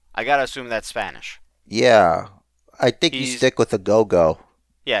Ogogo. I gotta assume that's Spanish. Yeah, I think you stick with the go-go.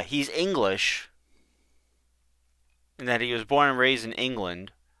 Yeah, he's English, and that he was born and raised in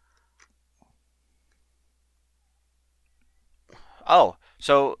England. Oh,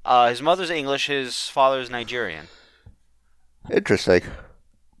 so his mother's English, his father's Nigerian. Interesting.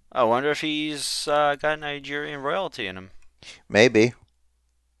 I wonder if he's got Nigerian royalty in him. Maybe.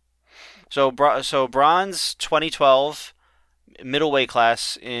 So bronze 2012 middleweight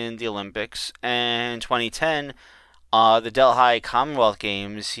class in the Olympics, and 2010 The Delhi Commonwealth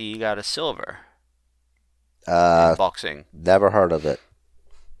Games, he got a silver in boxing. Never heard of it.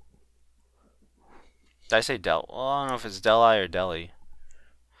 Did I say Del? Well, I don't know if it's Delhi or Delhi.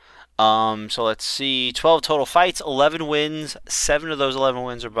 So let's see. 12 total fights, 11 wins. 7 of those 11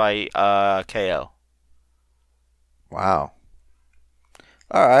 wins are by KO. Wow.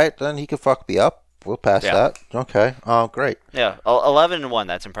 All right, then he can fuck me up. We'll pass that. Okay. Oh, great. Yeah, 11-1.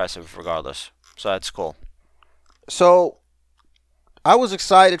 That's impressive, regardless. So that's cool. So, I was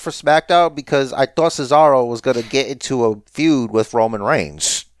excited for SmackDown because I thought Cesaro was going to get into a feud with Roman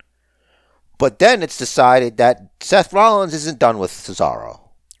Reigns. But then it's decided that Seth Rollins isn't done with Cesaro.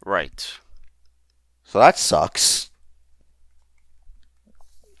 Right. So that sucks.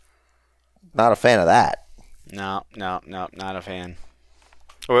 Not a fan of that. No, not a fan.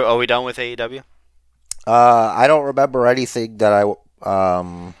 Are we done with AEW? I don't remember anything that I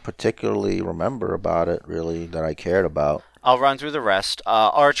particularly remember about it, really, that I cared about. I'll run through the rest.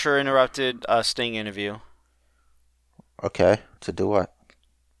 Archer interrupted a Sting interview. Okay, to do what?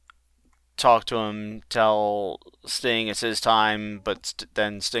 Talk to him, tell Sting it's his time, but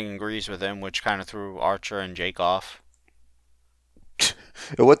then Sting agrees with him, which kind of threw Archer and Jake off.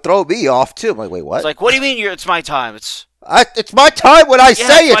 It would throw me off, too. I'm like, wait, what? It's like, what do you mean it's my time? It's my time when I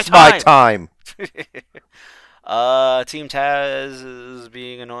say it's my time. Team Taz is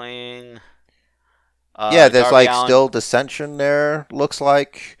being annoying. Yeah, there's Darby Allin, still dissension there, looks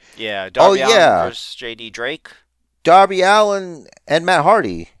like. Yeah, Darby Allin versus JD Drake. Darby Allin and Matt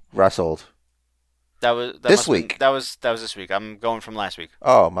Hardy wrestled. That this week. That was this week. I'm going from last week.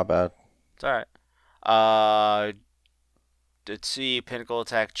 Oh, my bad. It's alright. Let's see. Pinnacle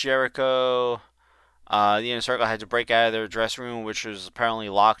attacked Jericho. The Inner Circle had to break out of their dressing room, which was apparently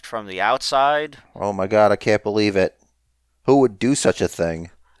locked from the outside. Oh my god, I can't believe it. Who would do such a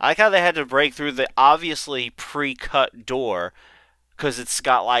thing? I like how they had to break through the obviously pre-cut door because it's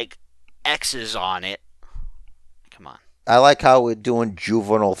got like X's on it. Come on. I like how we're doing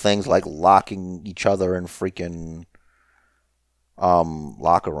juvenile things like locking each other in freaking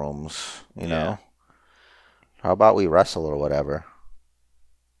locker rooms, you know? How about we wrestle or whatever?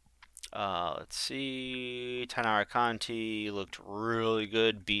 Let's see. Tanara Conti looked really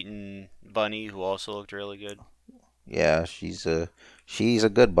good, beating Bunny, who also looked really good. Yeah, she's a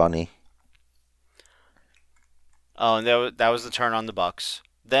good bunny. Oh, and that was the turn on the Bucks.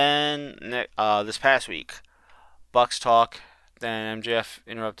 Then this past week, Bucks talk. Then MJF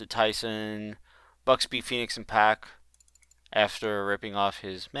interrupted Tyson. Bucks beat Phoenix and Pac after ripping off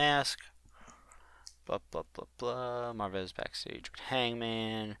his mask. Blah blah blah blah. Marvez backstage with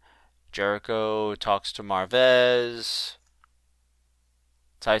Hangman. Jericho talks to Marvez.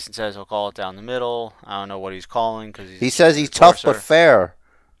 Tyson says he'll call it down the middle. I don't know what he's calling because he says he's tough but fair.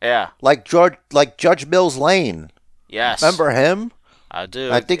 Yeah, like Judge Mills Lane. Yes, remember him? I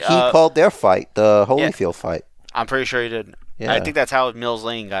do. I think he called their fight, the Holyfield fight. I'm pretty sure he did. Yeah. I think that's how Mills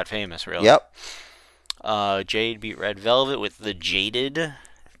Lane got famous. Really. Yep. Jade beat Red Velvet with the Jaded.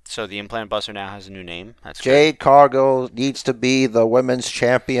 So the Implant Buster now has a new name. That's Jade Cargill needs to be the women's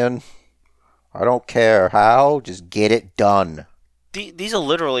champion. I don't care how, just get it done. These are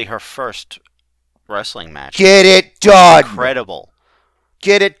literally her first wrestling matches. Get it done! Incredible.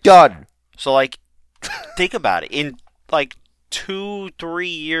 Get it done! So, like, think about it. In, like,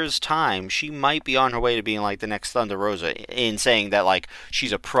 2-3 years' time, she might be on her way to being, like, the next Thunder Rosa in saying that, like,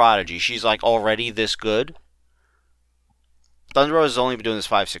 she's a prodigy. She's, like, already this good. Thunder Rosa's only been doing this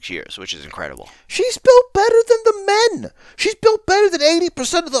 5-6 years, which is incredible. She's built better than the men. She's built better than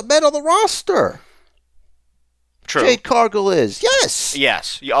 80% of the men on the roster. True. Jade Cargill is. Yes.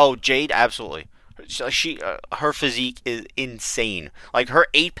 Yes. Oh, Jade, absolutely. Her physique is insane. Like, her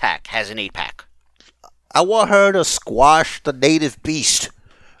 8-pack has an 8-pack. I want her to squash the native beast.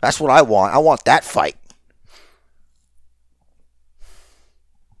 That's what I want. I want that fight.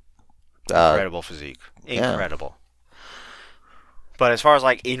 Incredible physique. Incredible. Yeah. But as far as,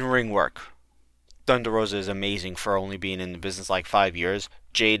 like, in-ring work, Thunder Rosa is amazing for only being in the business, like, 5 years.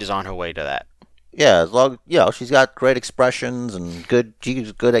 Jade is on her way to that. Yeah, as long, she's got great expressions and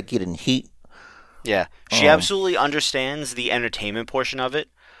she's good at getting heat. Yeah, she absolutely understands the entertainment portion of it.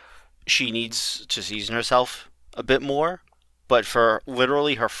 She needs to season herself a bit more, but for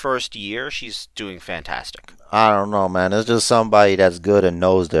literally her first year, she's doing fantastic. I don't know, man. It's just somebody that's good and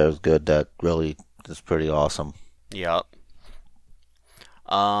knows they're good that really is pretty awesome. Yep.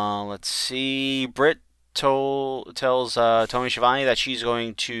 Let's see. Britt tells Tony Schiavone that she's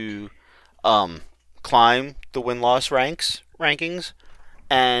going to climb the win-loss rankings,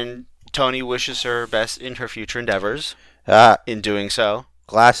 and Tony wishes her best in her future endeavors in doing so.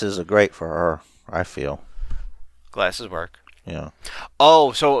 Glasses are great for her, I feel. Glasses work. Yeah.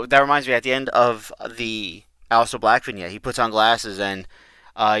 Oh, so that reminds me. At the end of the Aleister Black vignette, he puts on glasses and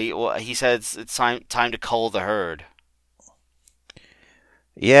he says it's time to cull the herd.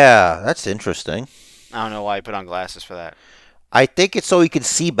 Yeah, that's interesting. I don't know why he put on glasses for that. I think it's so he can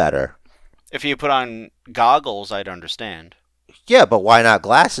see better. If he put on goggles, I'd understand. Yeah, but why not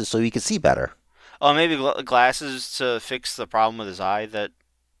glasses so he can see better? Oh, maybe glasses to fix the problem with his eye that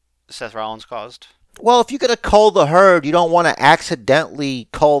Seth Rollins caused. Well, if you're going to cull the herd, you don't want to accidentally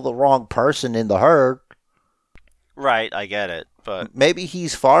cull the wrong person in the herd. Right, I get it, but Maybe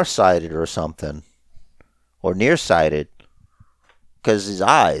he's farsighted or something. Or nearsighted. Because his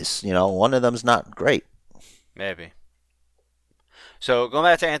eyes, one of them's not great. maybe. So, going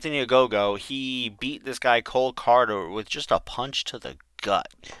back to Anthony Ogogo, he beat this guy Cole Carter with just a punch to the gut.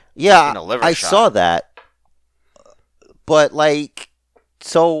 Yeah, a liver I shot. saw that. But,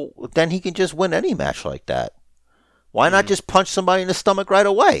 so then he can just win any match like that. Why not just punch somebody in the stomach right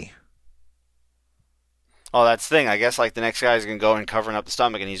away? Oh, that's the thing. I guess, the next guy's going to go and covering up the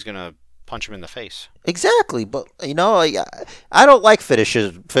stomach, and he's going to punch him in the face. Exactly, but, I don't like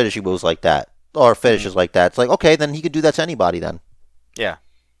finishing moves like that. Or finishes like that. It's like, okay, then he could do that to anybody then. Yeah.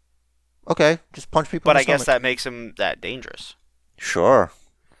 Okay, just punch people But in the I guess stomach. that makes him that dangerous. Sure.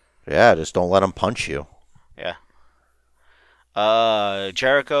 Yeah, just don't let him punch you. Yeah.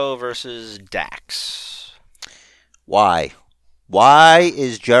 Jericho versus Dax. Why? Why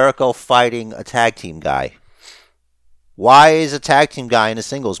is Jericho fighting a tag team guy? Why is a tag team guy in a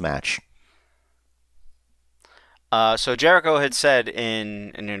singles match? So Jericho had said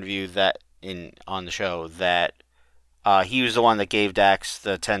in an interview on the show that he was the one that gave Dax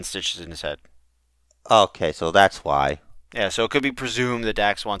the 10 stitches in his head. Okay, so that's why. Yeah, so it could be presumed that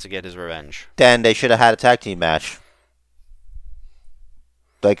Dax wants to get his revenge. Then they should have had a tag team match.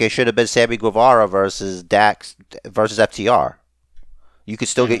 Like it should have been Sammy Guevara versus Dax versus FTR. You could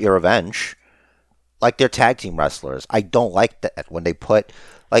still get your revenge. Like they're tag team wrestlers. I don't like that when they put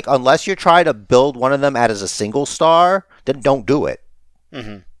unless you're trying to build one of them as a single star, then don't do it.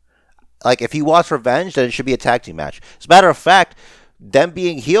 Mm-hmm. If he wants revenge, then it should be a tag team match. As a matter of fact, them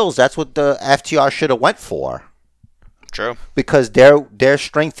being heels, that's what the FTR should have went for. True. Because their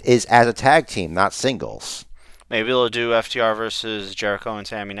strength is as a tag team, not singles. Maybe they'll do FTR versus Jericho and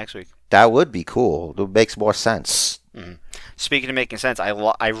Sammy next week. That would be cool. It makes more sense. Mm-hmm. Speaking of making sense,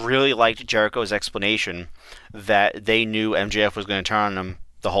 I really liked Jericho's explanation that they knew MJF was going to turn on them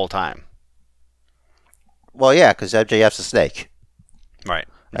the whole time. Well, yeah, because MJF's a snake. Right.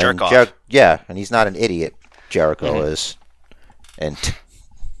 And off. Yeah, and he's not an idiot. Jericho is. And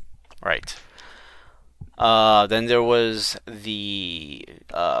right. Then there was the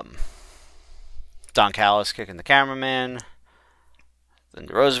Don Callis kicking the cameraman. Then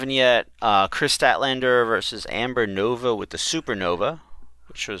the Rose vignette. Chris Statlander versus Amber Nova with the Supernova,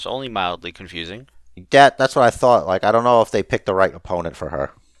 which was only mildly confusing. that's what I thought. I don't know if they picked the right opponent for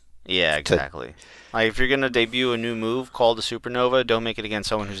her. Yeah, exactly. If you're going to debut a new move called the Supernova, don't make it against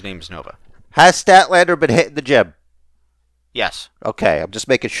someone whose name is Nova. Has Statlander been hitting the gym? Yes. Okay, I'm just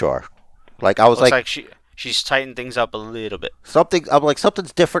making sure. I was Looks like she's tightened things up a little bit.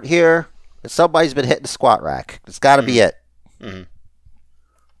 something's different here. Somebody's been hitting the squat rack. It's got to be it. Mm-hmm.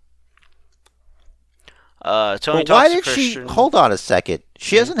 Tony But why talks to did Christian. Hold on a second.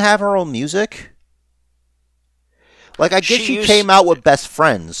 She doesn't have her own music? I guess she came out with Best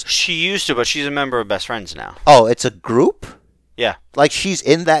Friends. She used to, but she's a member of Best Friends now. Oh, it's a group? Yeah. She's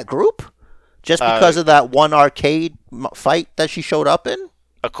in that group? Just because of that one arcade fight that she showed up in?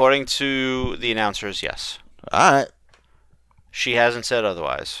 According to the announcers, yes. All right. She hasn't said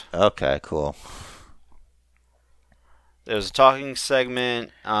otherwise. Okay, cool. There was a talking segment,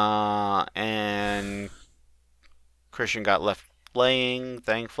 and Christian got left laying,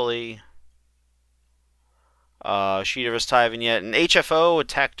 thankfully. Sheeta vs. Ty vignette, and HFO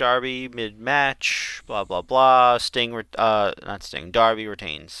attacked Darby mid-match, blah, blah, blah. Darby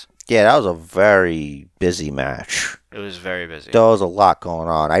retains. Yeah, that was a very busy match. It was very busy. There was a lot going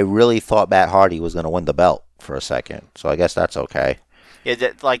on. I really thought Matt Hardy was going to win the belt for a second, so I guess that's okay. Yeah,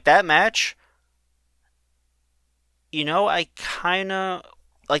 that match, I kind of,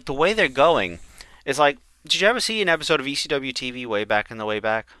 the way they're going, is did you ever see an episode of ECW TV way back in the way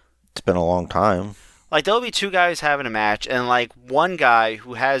back? It's been a long time. There'll be two guys having a match, and, one guy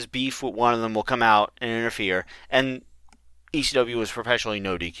who has beef with one of them will come out and interfere, and ECW was perpetually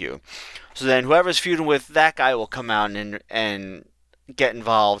no DQ. So then whoever's feuding with that guy will come out and get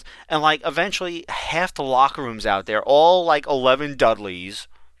involved. And, eventually half the locker rooms out there, all, 11 Dudleys,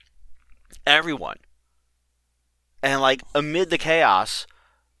 everyone. And, amid the chaos,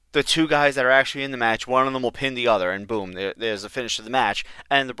 the two guys that are actually in the match, one of them will pin the other, and boom, there's the finish to the match,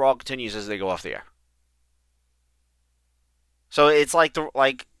 and the brawl continues as they go off the air. So it's like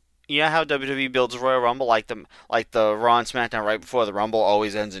you know how WWE builds Royal Rumble, like the Raw and SmackDown right before the Rumble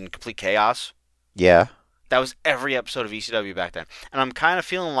always ends in complete chaos. Yeah. That was every episode of ECW back then, and I'm kind of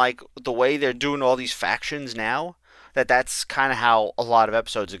feeling like the way they're doing all these factions now, that's kind of how a lot of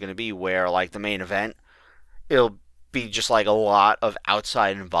episodes are going to be, where like the main event, it'll be just like a lot of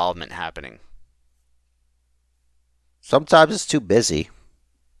outside involvement happening. Sometimes it's too busy.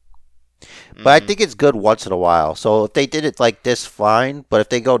 But I think it's good once in a while. So if they did it like this, fine. But if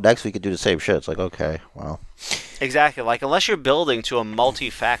they go next week and do the same shit, it's like, okay, well. Exactly. Like, unless you're building to a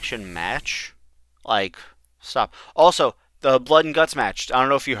multi-faction match, like, stop. Also, the Blood and Guts match, I don't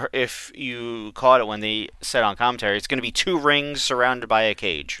know if you caught it when they said on commentary, it's going to be 2 rings surrounded by a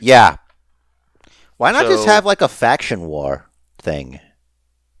cage. Yeah. Why not just have like a faction war thing?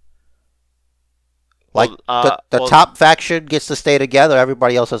 Like, the top faction gets to stay together,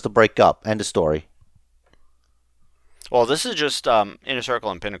 everybody else has to break up. End of story. Well, this is just Inner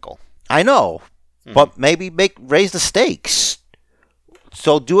Circle and Pinnacle. I know, but maybe raise the stakes.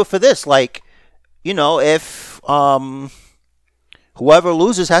 So do it for this. Like, you know, if whoever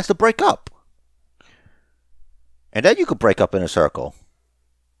loses has to break up. And then you could break up Inner Circle.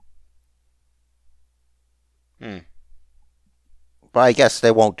 But I guess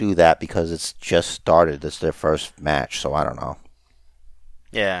they won't do that because it's just started. It's their first match, so I don't know.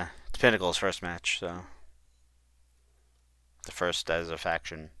 Yeah, it's Pinnacle's first match, so the first as a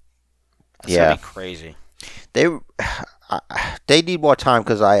faction. That's gonna be crazy. They need more time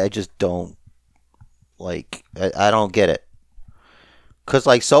because I just don't like. I don't get it. Because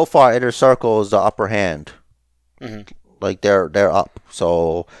like so far, Inner Circle is the upper hand. Like they're up.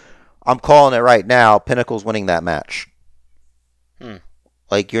 So I'm calling it right now. Pinnacle's winning that match.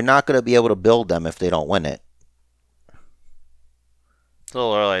 Like, you're not going to be able to build them if they don't win it. It's a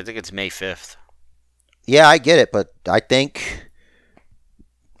little early. I think it's May 5th. Yeah, I get it, but I think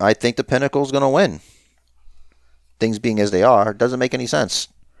the Pinnacle's going to win. Things being as they are, it doesn't make any sense.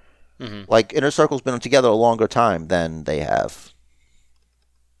 Like, Inner Circle's been together a longer time than they have.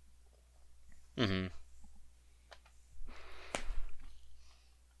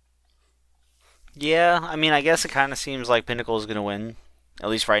 Yeah, I mean, I guess it kind of seems like Pinnacle is going to win. At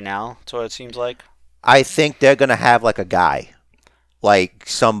least right now, that's what it seems like. I think they're going to have, like, a guy. Like,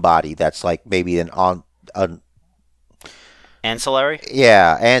 somebody that's, like, maybe an ancillary?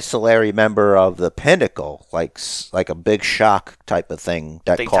 Yeah, ancillary member of the Pinnacle. Like a Big Shock type of thing.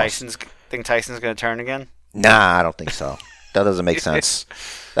 Think Tyson's going to turn again? Nah, I don't think so. That doesn't make sense.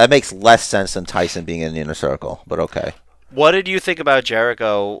 That makes less sense than Tyson being in the Inner Circle, but okay. What did you think about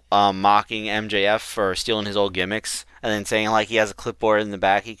Jericho mocking MJF for stealing his old gimmicks and then saying like he has a clipboard in the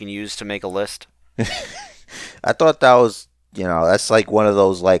back he can use to make a list? I thought that was, that's like one of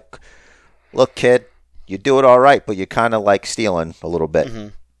those like, look, kid, you do it all right, but you're kind of like stealing a little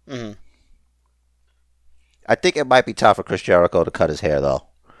bit. I think it might be tough for Chris Jericho to cut his hair, though.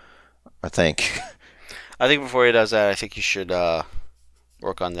 I think before he does that, I think you should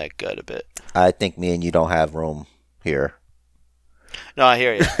work on that gut a bit. I think me and you don't have room here. No, I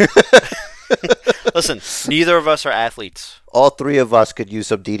hear you. Listen, neither of us are athletes. All three of us could use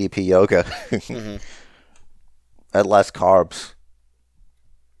some DDP yoga. And less carbs.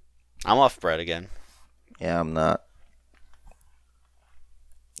 I'm off bread again. Yeah, I'm not.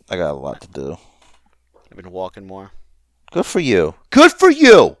 I got a lot to do. I've been walking more. Good for you. Good for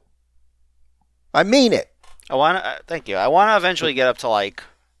you! I mean it. Thank you. I want to eventually get up to like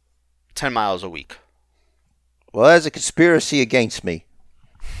 10 miles a week. Well, there's a conspiracy against me.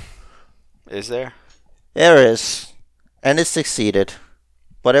 Is there? There is. And it succeeded.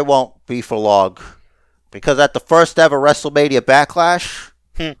 But it won't be for long. Because at the first ever WrestleMania Backlash,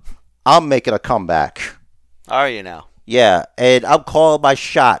 I'm making a comeback. Are you now? Yeah, and I'm calling my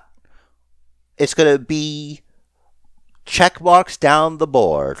shot. It's going to be check marks down the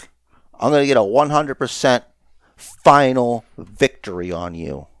board. I'm going to get a 100% final victory on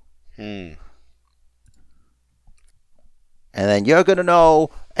you. And then you're going to know,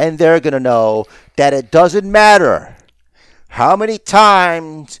 and they're going to know, that it doesn't matter how many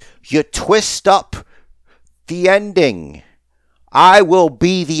times you twist up the ending. I will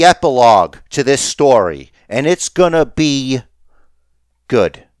be the epilogue to this story, and it's going to be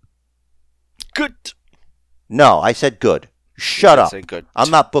good. Good. No, I said good. Shut up. Say good.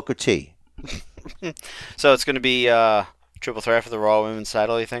 I'm not Booker T. So it's going to be triple threat for the Raw Women's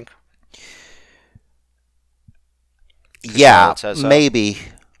title, you think? Yeah, maybe.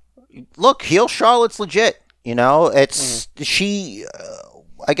 Look, heel Charlotte's legit. It's she.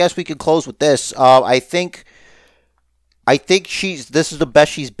 I guess we can close with this. I think this is the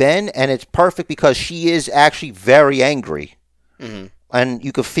best she's been, and it's perfect because she is actually very angry. Mm-hmm. And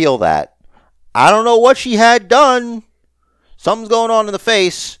you could feel that. I don't know what she had done. Something's going on in the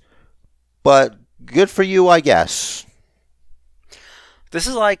face, but good for you, I guess. This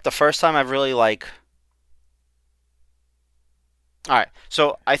is like the first time I've really like... Alright,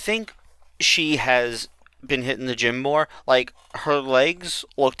 so I think she has been hitting the gym more. Like, her legs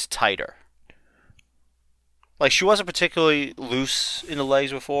looked tighter. Like, she wasn't particularly loose in the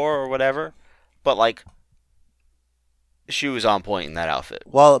legs before or whatever, but like, she was on point in that outfit.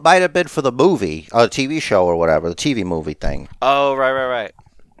 Well, it might have been for the movie, a TV show or whatever, the TV movie thing. Oh, right.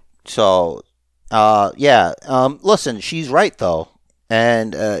 So, yeah. Listen, she's right though,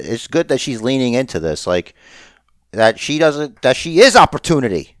 and it's good that she's leaning into this, like that she is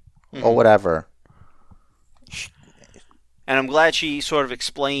opportunity or whatever. And I'm glad she sort of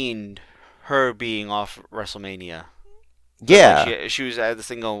explained her being off WrestleMania. Yeah, like she was at this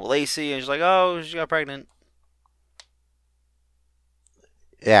thing going with Lacey, and she's like, "Oh, she got pregnant."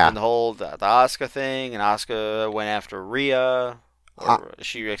 Yeah. And the whole the Asuka thing, and Asuka went after Rhea. Or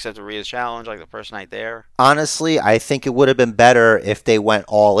she accepted Rhea's challenge, like the first night there. Honestly, I think it would have been better if they went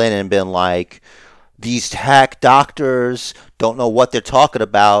all in and been like, these hack doctors don't know what they're talking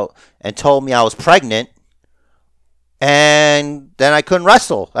about and told me I was pregnant, and then I couldn't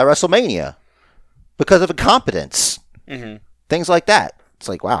wrestle at WrestleMania because of incompetence. Mm-hmm. Things like that. It's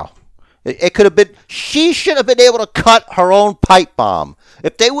like, wow. It could have been... She should have been able to cut her own pipe bomb.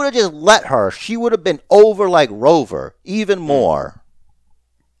 If they would have just let her, she would have been over like Rover. Even more.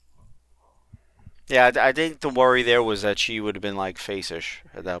 Yeah, I think the worry there was that she would have been like face-ish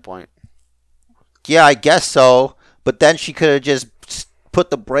at that point. Yeah, I guess so. But then she could have just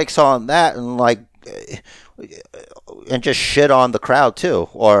put the brakes on that and like... and just shit on the crowd too.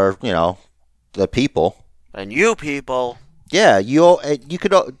 Or, the people. And you people... Yeah, you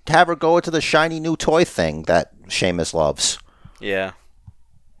could have her go into the shiny new toy thing that Sheamus loves. Yeah.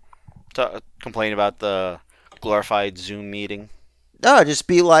 Complain about the glorified Zoom meeting. No, just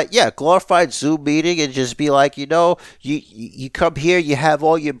be like, yeah, glorified Zoom meeting, and just be like, you come here, you have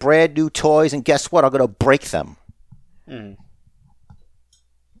all your brand new toys, and guess what? I'm going to break them.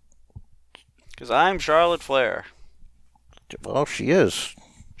 Because I'm Charlotte Flair. Well, she is.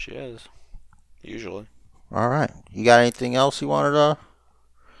 She is. Usually. All right. You got anything else you wanted to...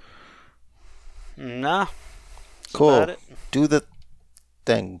 Nah. Cool. Do the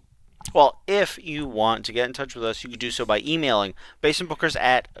thing. Well, if you want to get in touch with us, you can do so by emailing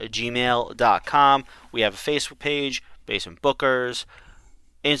basementbookers@gmail.com. We have a Facebook page, Basement Bookers,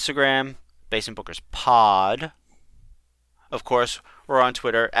 Instagram, Basement Bookers Pod. Of course, we're on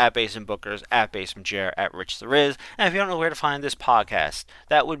Twitter @Basement Bookers, @BasementJair, @RichTheRiz. And if you don't know where to find this podcast,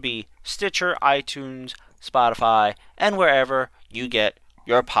 that would be Stitcher, iTunes, Spotify, and wherever you get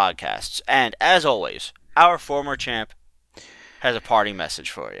your podcasts. And as always, our former champ has a parting message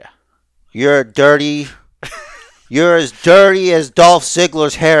for you. You're dirty. You're as dirty as Dolph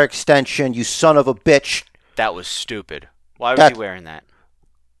Ziggler's hair extension, you son of a bitch. That was stupid. Why was he wearing that?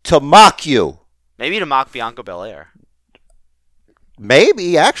 To mock you. Maybe to mock Bianca Belair.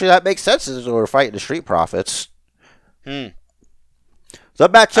 Maybe. Actually, that makes sense as we're fighting the Street Profits. The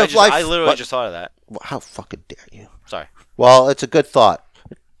match of life... I literally just thought of that. How fucking dare you? Sorry. Well, it's a good thought.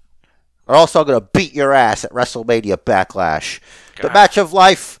 We're also going to beat your ass at WrestleMania Backlash. God. The match of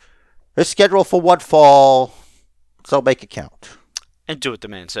life is scheduled for one fall, so make it count. And do what the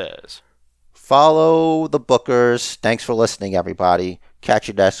man says. Follow the bookers. Thanks for listening, everybody. Catch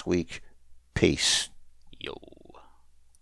you next week. Peace. Yo.